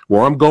 that's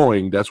where I'm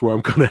going. That's where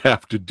I'm going to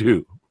have to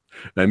do.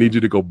 And I need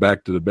you to go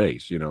back to the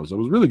base, So it was a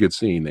really good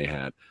scene they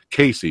had.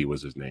 Casey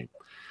was his name.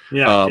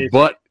 Yeah.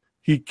 But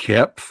he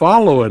kept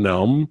following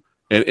them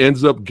and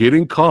ends up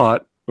getting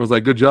caught. I was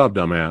like, good job,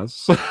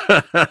 dumbass.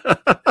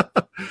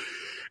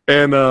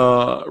 And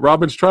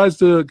Robbins tries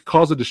to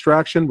cause a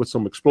distraction with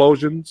some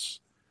explosions.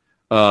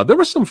 There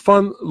were some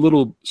fun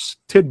little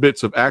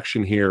tidbits of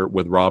action here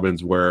with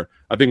Robbins where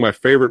I think my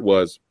favorite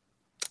was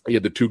he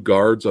had the two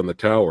guards on the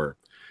tower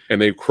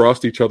and they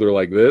crossed each other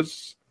like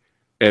this.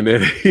 And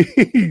then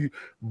he,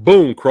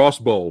 boom,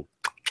 crossbow,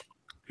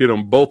 hit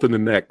them both in the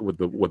neck with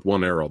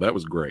one arrow. That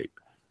was great.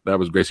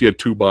 So he had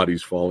two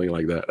bodies falling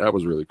like that. That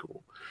was really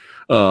cool.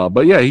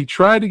 But yeah, he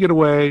tried to get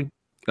away.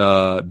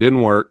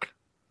 Didn't work.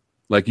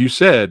 Like you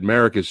said,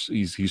 Merrick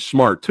he's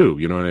smart too.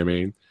 You know what I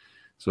mean?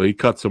 So he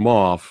cuts him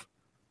off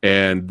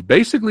and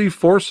basically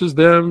forces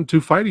them to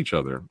fight each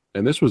other.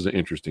 And this was an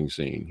interesting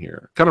scene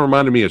here. Kind of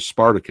reminded me of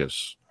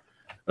Spartacus.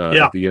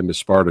 At the end of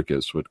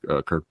Spartacus with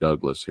Kirk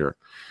Douglas here.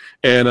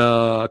 And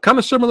kind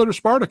of similar to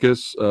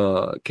Spartacus,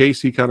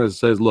 Casey kind of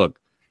says, look,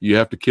 you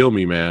have to kill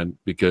me, man,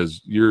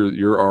 because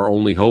you're our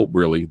only hope,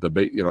 really.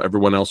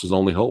 Everyone else's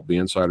only hope, the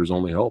insider's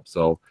only hope.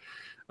 So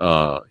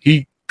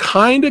he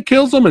kind of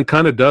kills him and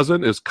kind of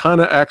doesn't. It's kind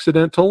of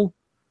accidental,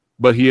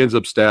 but he ends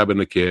up stabbing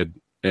the kid.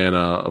 And,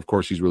 of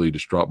course, he's really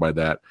distraught by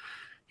that.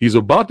 He's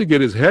about to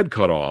get his head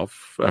cut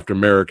off after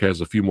Merrick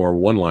has a few more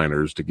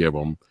one-liners to give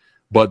him.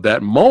 But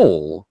that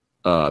mole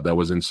that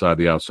was inside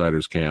the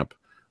Outsiders camp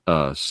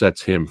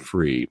sets him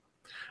free.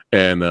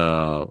 And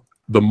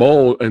the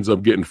mole ends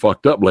up getting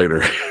fucked up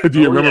later.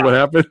 Do you remember what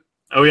happened?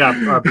 Oh,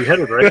 yeah.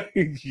 Beheaded, right?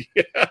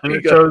 Yeah. And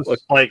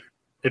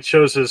it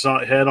shows his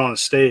head on a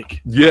stake.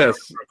 Yes.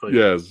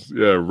 Yes.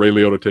 Yeah. Ray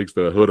Liotta takes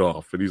the hood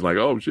off and he's like,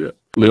 oh, shit.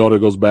 Liotta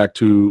goes back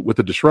with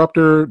the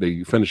disruptor.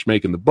 They finish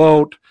making the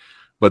boat,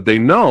 but they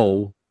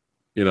know,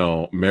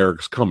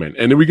 Merrick's coming.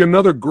 And then we get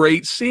another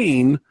great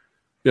scene.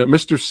 Yeah,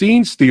 Mr.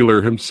 Scene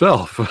Stealer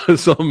himself.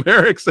 So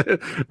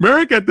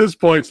Merrick at this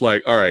point's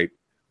like, all right,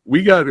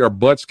 we got our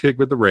butts kicked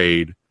with the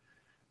raid.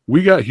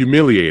 We got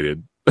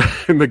humiliated.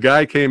 And the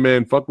guy came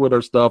in, fucked with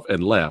our stuff,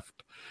 and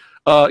left.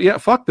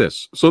 Fuck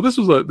this. So this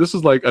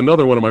is like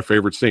another one of my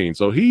favorite scenes.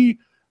 So he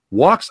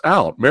walks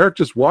out. Merrick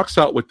just walks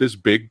out with this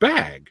big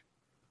bag.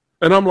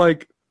 And I'm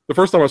like, the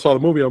first time I saw the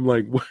movie, I'm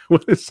like,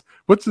 what's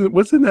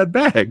in that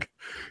bag?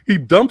 He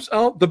dumps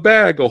out the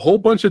bag, a whole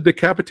bunch of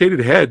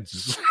decapitated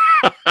heads.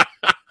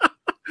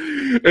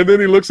 And then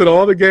he looks at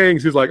all the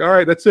gangs. He's like, all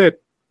right, that's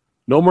it.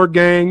 No more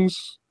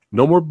gangs.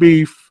 No more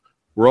beef.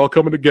 We're all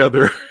coming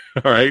together.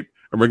 All right.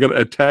 And we're going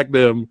to attack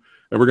them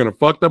and we're going to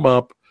fuck them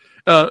up.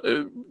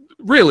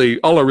 Really,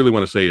 all I really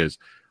want to say is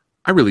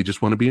I really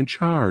just want to be in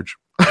charge.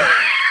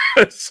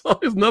 So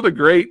it's another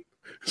great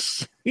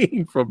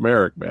scene from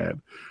Merrick,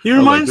 man. He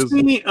reminds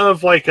me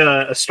of like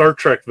a Star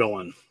Trek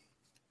villain.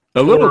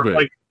 A little bit.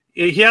 Like,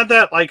 he had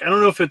that, like, I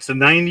don't know if it's the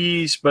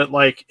 90s, but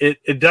like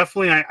it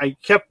definitely, I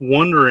kept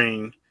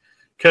wondering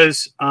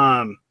because,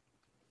 and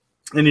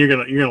you're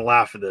gonna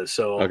laugh at this.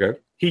 So okay.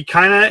 He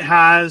kind of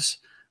has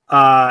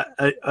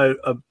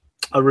a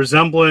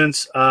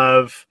resemblance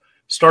of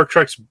Star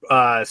Trek's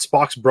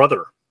Spock's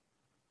brother.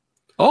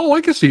 Oh,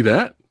 I can see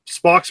that.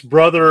 Spock's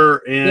brother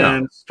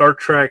in Star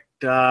Trek.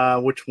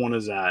 Which one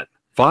is that?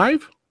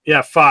 5?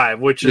 Yeah, 5,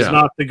 which is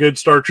not the good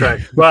Star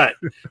Trek, but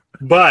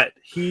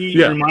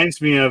he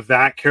reminds me of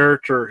that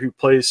character who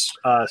plays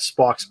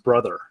Spock's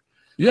brother.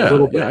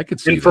 Yeah, I could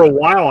see. And for a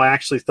while, I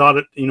actually thought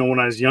it. When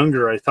I was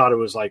younger, I thought it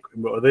was like,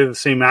 are they the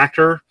same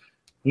actor?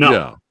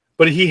 No,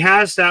 but he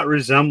has that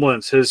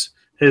resemblance.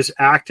 His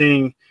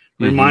acting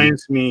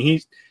reminds me.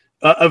 He's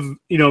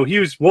he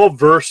was well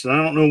versed. I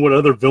don't know what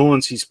other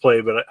villains he's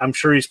played, but I'm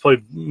sure he's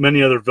played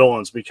many other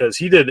villains because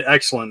he did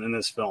excellent in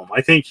this film.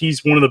 I think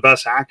he's one of the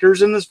best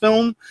actors in this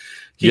film.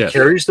 He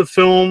carries the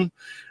film.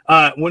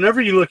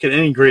 Whenever you look at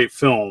any great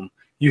film,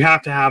 you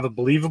have to have a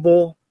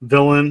believable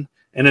villain,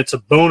 and it's a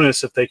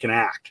bonus if they can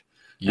act.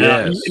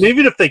 Yes. And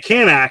even if they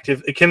can't act,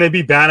 can they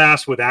be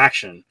badass with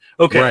action?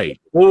 Okay,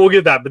 right. We'll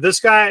get that. But this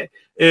guy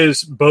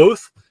is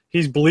both.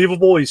 He's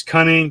believable. He's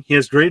cunning. He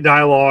has great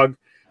dialogue.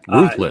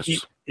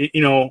 Ruthless.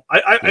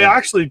 I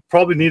actually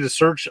probably need to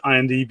search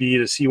IMDb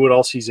to see what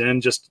else he's in,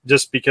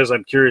 just because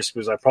I'm curious,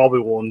 because I probably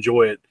will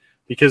enjoy it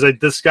because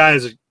this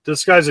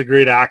guy's a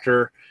great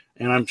actor,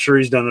 and I'm sure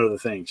he's done other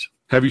things.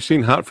 Have you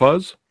seen Hot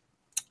Fuzz?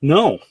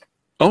 No.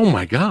 Oh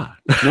my God!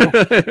 No.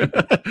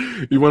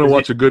 You want to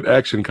watch a good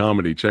action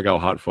comedy? Check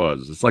out Hot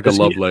Fuzz. It's like a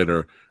love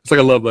letter. It's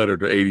like a love letter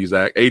to 80s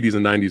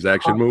and 90s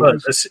action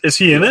movies. Is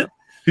he in it?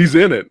 He's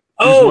in it.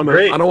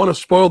 Great! I don't want to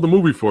spoil the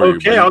movie for you.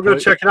 Okay, I'll go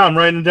check it out. I'm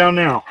writing it down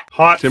now.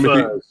 Hot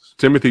Fuzz.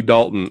 Timothy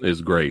Dalton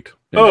is great.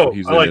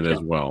 He's in it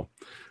as well.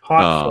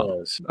 Hot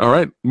Fuzz. All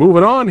right,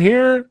 moving on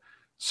here.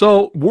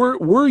 So,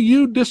 were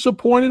you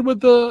disappointed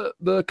with the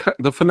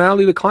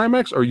finale, the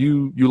climax, or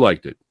you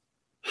liked it?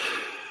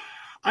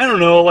 I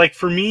don't know. Like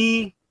for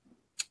me,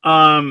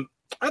 I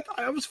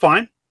was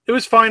fine. It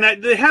was fine.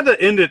 They had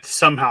to end it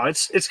somehow.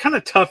 It's kind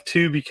of tough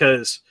too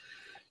because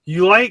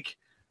you like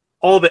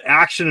all the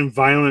action and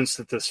violence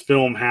that this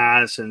film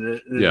has and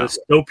the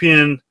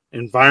dystopian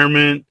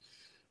environment.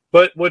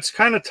 But what's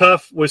kind of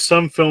tough with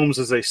some films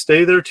is they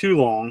stay there too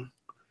long,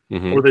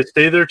 or they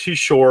stay there too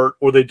short,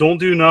 or they don't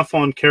do enough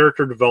on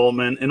character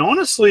development. And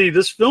honestly,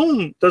 this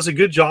film does a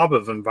good job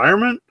of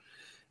environment.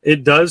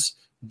 It does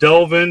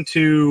delve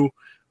into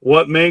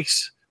what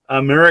makes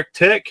Merrick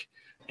tick,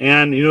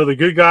 and the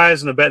good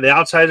guys and the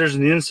outsiders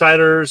and the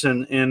insiders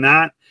and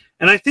that.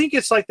 And I think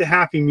it's like the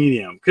happy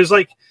medium because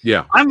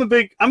I'm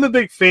a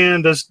big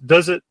fan. Does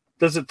it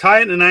tie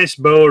it in a nice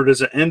bow, or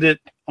does it end it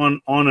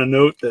on a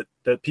note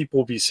that people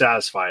will be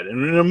satisfied?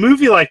 And in a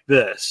movie like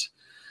this,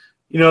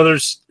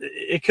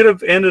 it could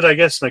have ended, I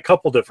guess, in a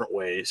couple different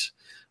ways.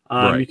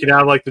 You could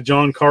have like the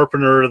John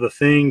Carpenter The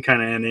Thing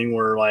kind of ending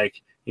where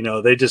like,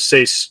 they just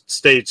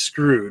stayed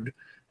screwed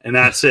and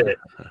that's it.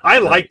 I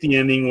like the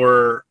ending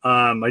where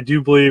I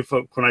do believe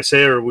when I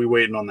say it, are we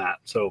waiting on that?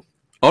 So.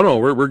 Oh no,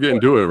 we're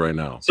getting to it right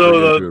now.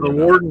 So the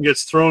warden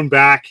gets thrown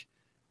back.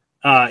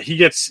 He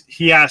gets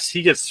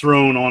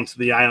thrown onto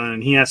the island,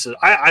 and he has to.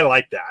 I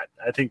like that.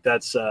 I think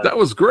that's that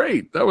was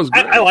great. That was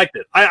great. I liked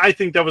it. I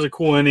think that was a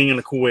cool ending and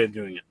a cool way of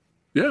doing it.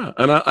 Yeah,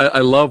 and I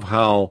love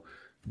how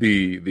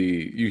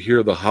you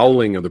hear the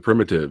howling of the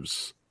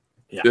primitives.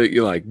 Yeah.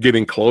 You're like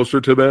getting closer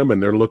to them,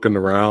 and they're looking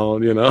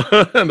around, and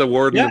the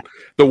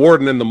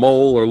warden and the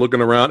mole are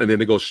looking around, and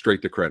then it goes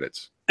straight to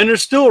credits. And they're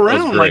still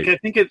around. Like I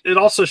think it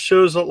also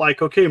shows that,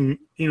 like, okay,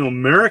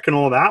 Merrick and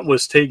all that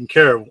was taken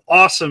care of.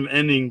 Awesome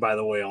ending, by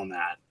the way, on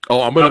that.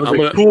 Oh, I'm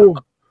gonna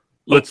cool.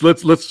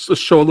 Let's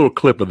show a little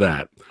clip of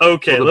that.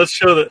 Okay, so let's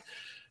show the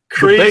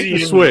crazy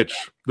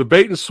the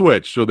bait and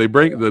switch. So they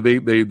bring they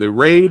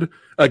raid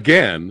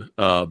again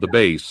the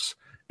base,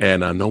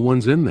 and no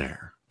one's in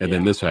there, and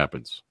then this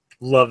happens.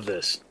 Love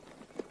this.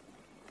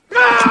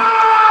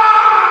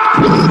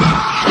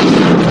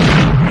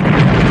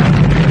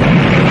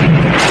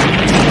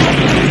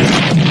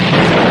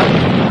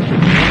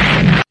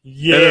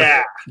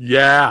 Yeah.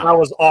 Yeah. That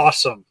was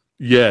awesome.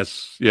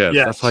 Yes.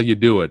 That's how you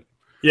do it.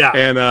 Yeah.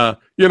 And,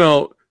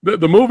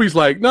 the movie's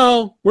like,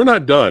 no, we're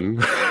not done.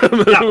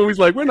 The movie's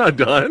like, we're not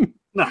done.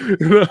 No.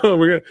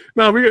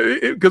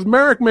 Because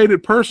Merrick made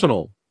it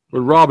personal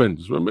with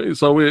Robbins.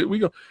 So we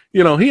go,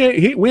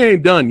 we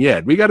ain't done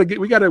yet. We got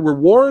to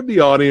reward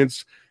the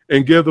audience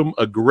and give them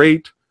a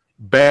great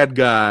bad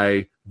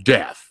guy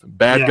death,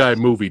 guy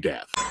movie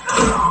death.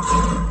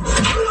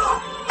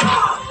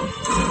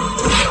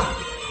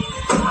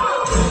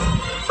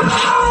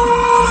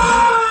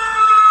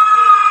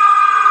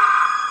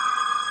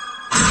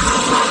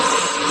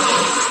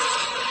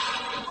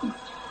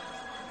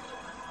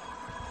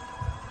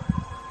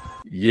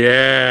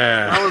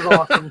 Yeah. That was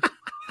awesome.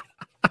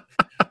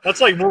 That's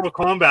like Mortal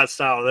Kombat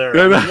style there.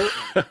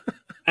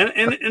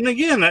 And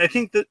again, I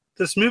think that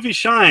this movie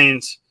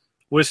shines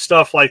with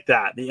stuff like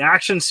that. The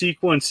action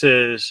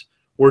sequences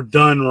were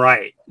done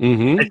right.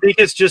 Mm-hmm. I think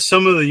it's just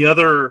some of the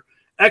other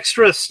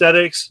extra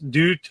aesthetics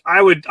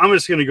I'm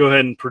just going to go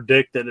ahead and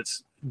predict that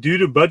it's due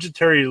to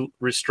budgetary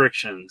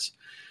restrictions.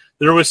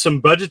 There was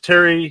some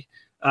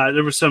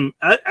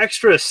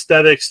extra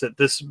aesthetics that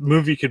this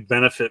movie could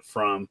benefit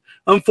from.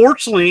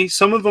 Unfortunately,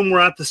 some of them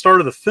were at the start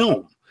of the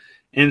film.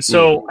 And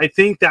so I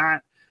think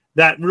that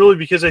really,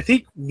 because I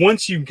think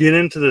once you get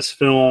into this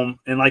film,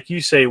 and like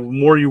you say, the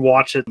more you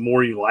watch it, the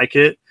more you like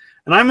it.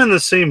 And I'm in the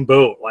same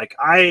boat. Like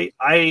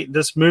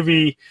this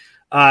movie,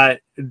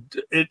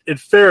 it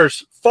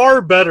fares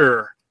far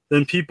better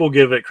than people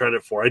give it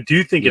credit for. I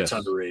do think it's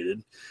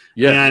underrated.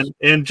 Yes.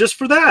 And just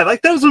for that,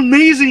 like that was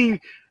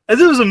amazing. It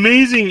was an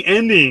amazing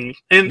ending.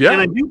 And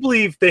I do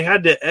believe they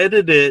had to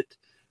edit it,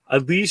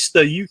 at least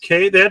the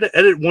UK, they had to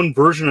edit one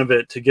version of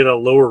it to get a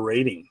lower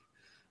rating.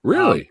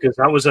 Really? Because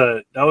that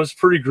was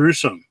pretty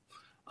gruesome.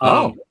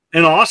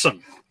 And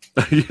awesome.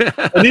 Yeah.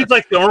 I need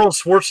like the Arnold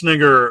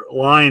Schwarzenegger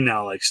line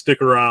now, like stick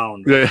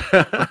around,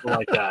 something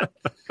like that.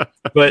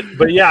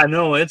 But yeah,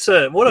 no, it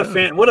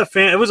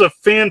was a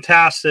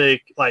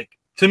fantastic, like,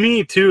 to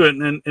me too,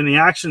 and the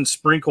action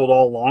sprinkled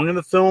all along in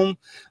the film.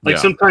 Like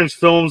sometimes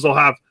films will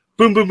have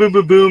boom, boom, boom,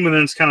 boom, boom, and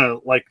then it's kind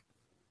of like,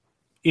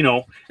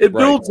 it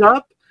builds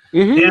up.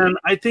 Mm-hmm. And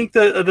I think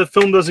that the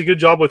film does a good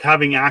job with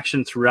having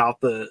action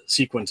throughout the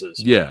sequences.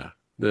 Yeah,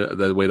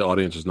 the way the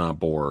audience is not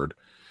bored.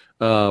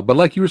 But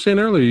like you were saying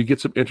earlier, you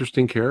get some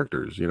interesting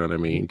characters. You know what I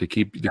mean? To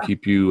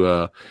keep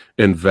you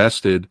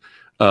invested.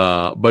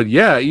 But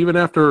yeah, even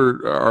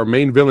after our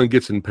main villain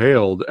gets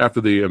impaled,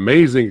 after the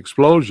amazing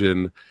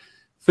explosion,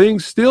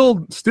 things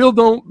still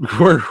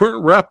weren't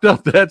wrapped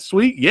up that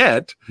sweet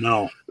yet.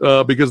 No,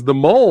 because the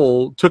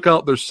mole took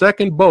out their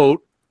second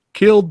boat,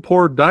 killed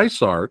poor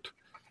Dysart.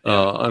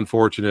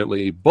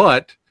 Unfortunately,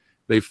 but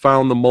they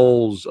found the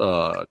mole's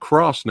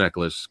cross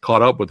necklace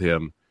caught up with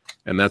him,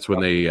 and that's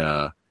when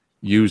they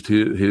used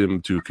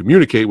him to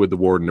communicate with the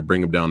warden to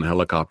bring him down the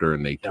helicopter,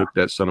 and they took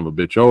that son of a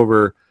bitch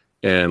over.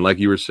 And like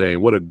you were saying,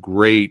 what a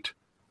great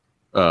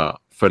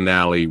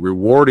finale,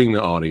 rewarding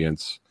the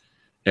audience.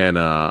 And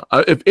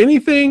if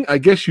anything, I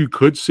guess you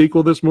could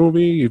sequel this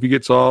movie if he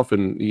gets off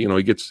and he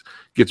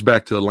gets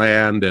back to the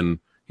land and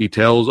he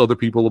tells other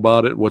people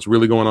about it, what's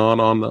really going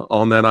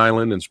on that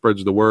island, and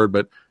spreads the word,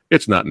 but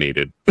it's not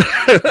needed.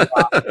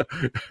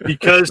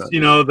 Because,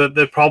 that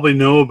they probably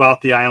know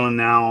about the island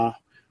now,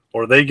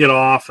 or they get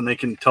off and they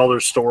can tell their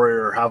story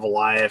or have a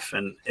life.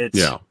 And it's,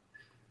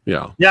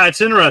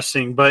 it's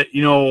interesting. But,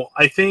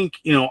 I think,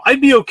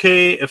 I'd be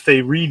okay if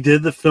they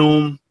redid the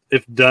film,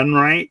 if done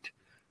right.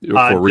 For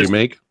a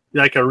remake?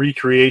 Like a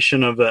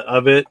recreation of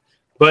it.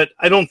 But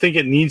I don't think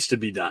it needs to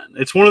be done.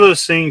 It's one of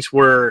those things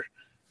where,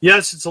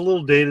 yes, it's a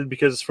little dated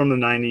because it's from the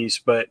 90s,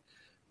 but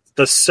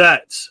the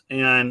sets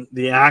and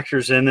the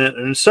actors in it,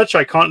 and there's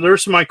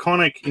some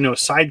iconic,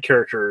 side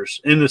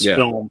characters in this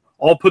film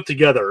all put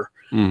together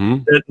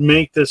that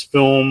make this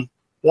film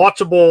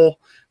watchable.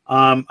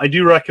 I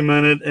do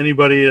recommend it.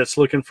 Anybody that's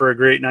looking for a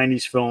great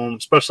 90s film,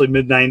 especially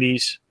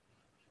mid-90s,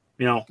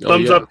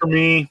 thumbs up for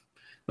me.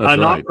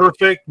 Not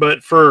perfect, but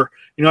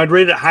I'd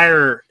rate it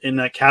higher in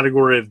that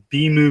category of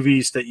B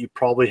movies that you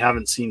probably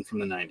haven't seen from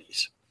the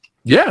 90s.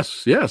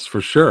 Yes,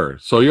 for sure.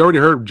 So you already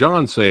heard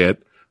John say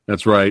it.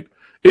 That's right.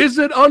 Is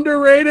it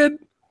underrated?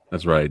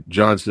 That's right.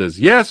 John says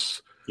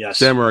yes. Yes.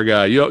 Samurai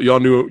Guy. Y'all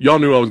knew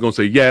I was going to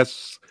say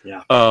yes.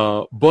 Yeah.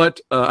 But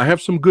I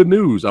have some good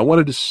news. I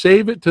wanted to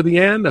save it to the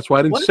end. That's why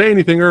I didn't say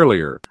anything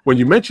earlier. When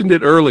you mentioned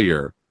it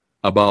earlier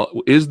about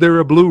is there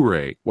a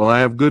Blu-ray? Well, I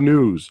have good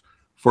news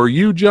for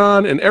you,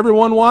 John, and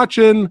everyone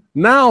watching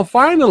now.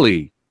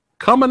 Finally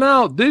coming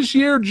out this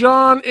year,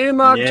 John, in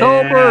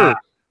October.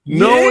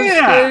 No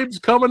Escapes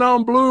coming out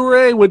on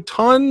Blu-ray with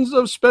tons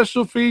of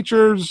special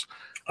features.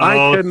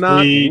 I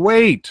cannot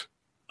wait.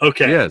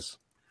 Okay. Yes.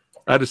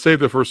 I had to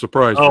save it for a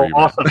surprise for you.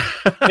 Awesome.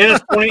 And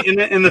it's funny,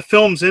 and the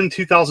film's in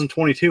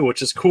 2022,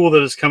 which is cool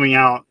that it's coming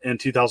out in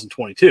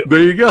 2022.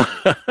 There you go.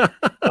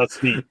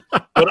 That's neat.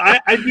 But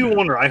I do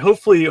wonder,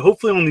 hopefully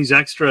on these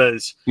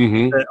extras,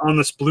 on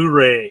this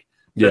Blu-ray,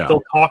 that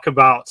they'll talk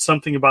about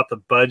something about the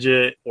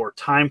budget or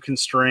time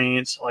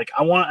constraints. Like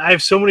I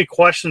have so many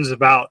questions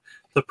about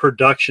the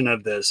production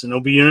of this, and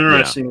it'll be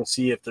interesting to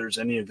see if there's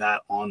any of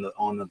that on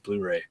the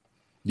Blu-ray.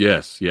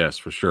 Yes,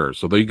 for sure.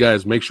 So you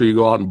guys make sure you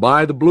go out and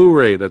buy the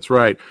Blu-ray. That's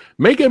right.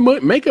 Make a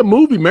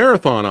movie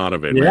marathon out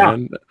of it,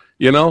 man.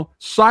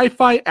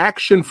 Sci-fi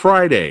action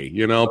Friday.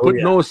 Put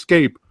No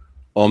Escape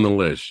on the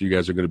list. You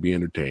guys are going to be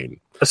entertained.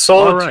 A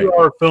solid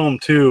 2-hour film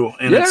too,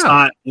 and it's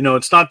not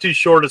it's not too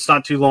short. It's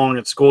not too long.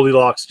 It's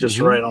Goldilocks, just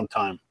right on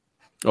time.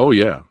 Oh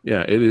yeah.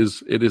 It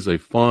is a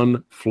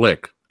fun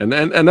flick, and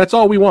that's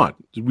all we want.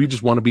 We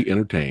just want to be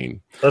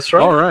entertained. That's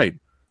right. All right.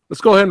 Let's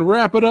go ahead and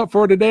wrap it up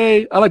for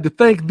today. I'd like to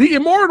thank the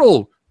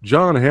Immortal,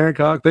 John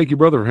Hancock. Thank you,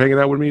 brother, for hanging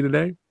out with me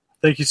today.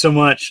 Thank you so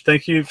much.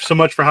 Thank you so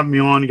much for having me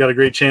on. You got a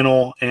great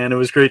channel, and it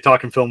was great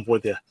talking film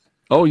with you.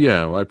 Oh,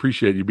 yeah. Well, I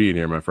appreciate you being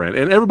here, my friend.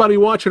 And everybody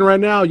watching right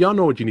now, y'all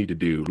know what you need to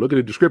do. Look at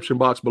the description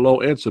box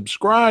below and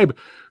subscribe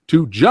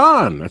to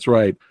John. That's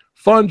right.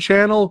 Fun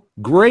channel.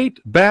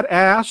 Great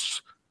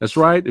badass. That's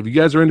right. If you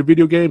guys are into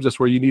video games, that's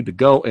where you need to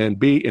go and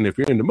be. And if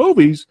you're into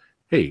movies,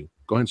 hey,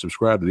 go ahead and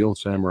subscribe to The Old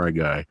Samurai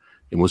Guy.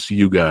 And we'll see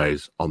you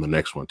guys on the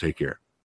next one. Take care.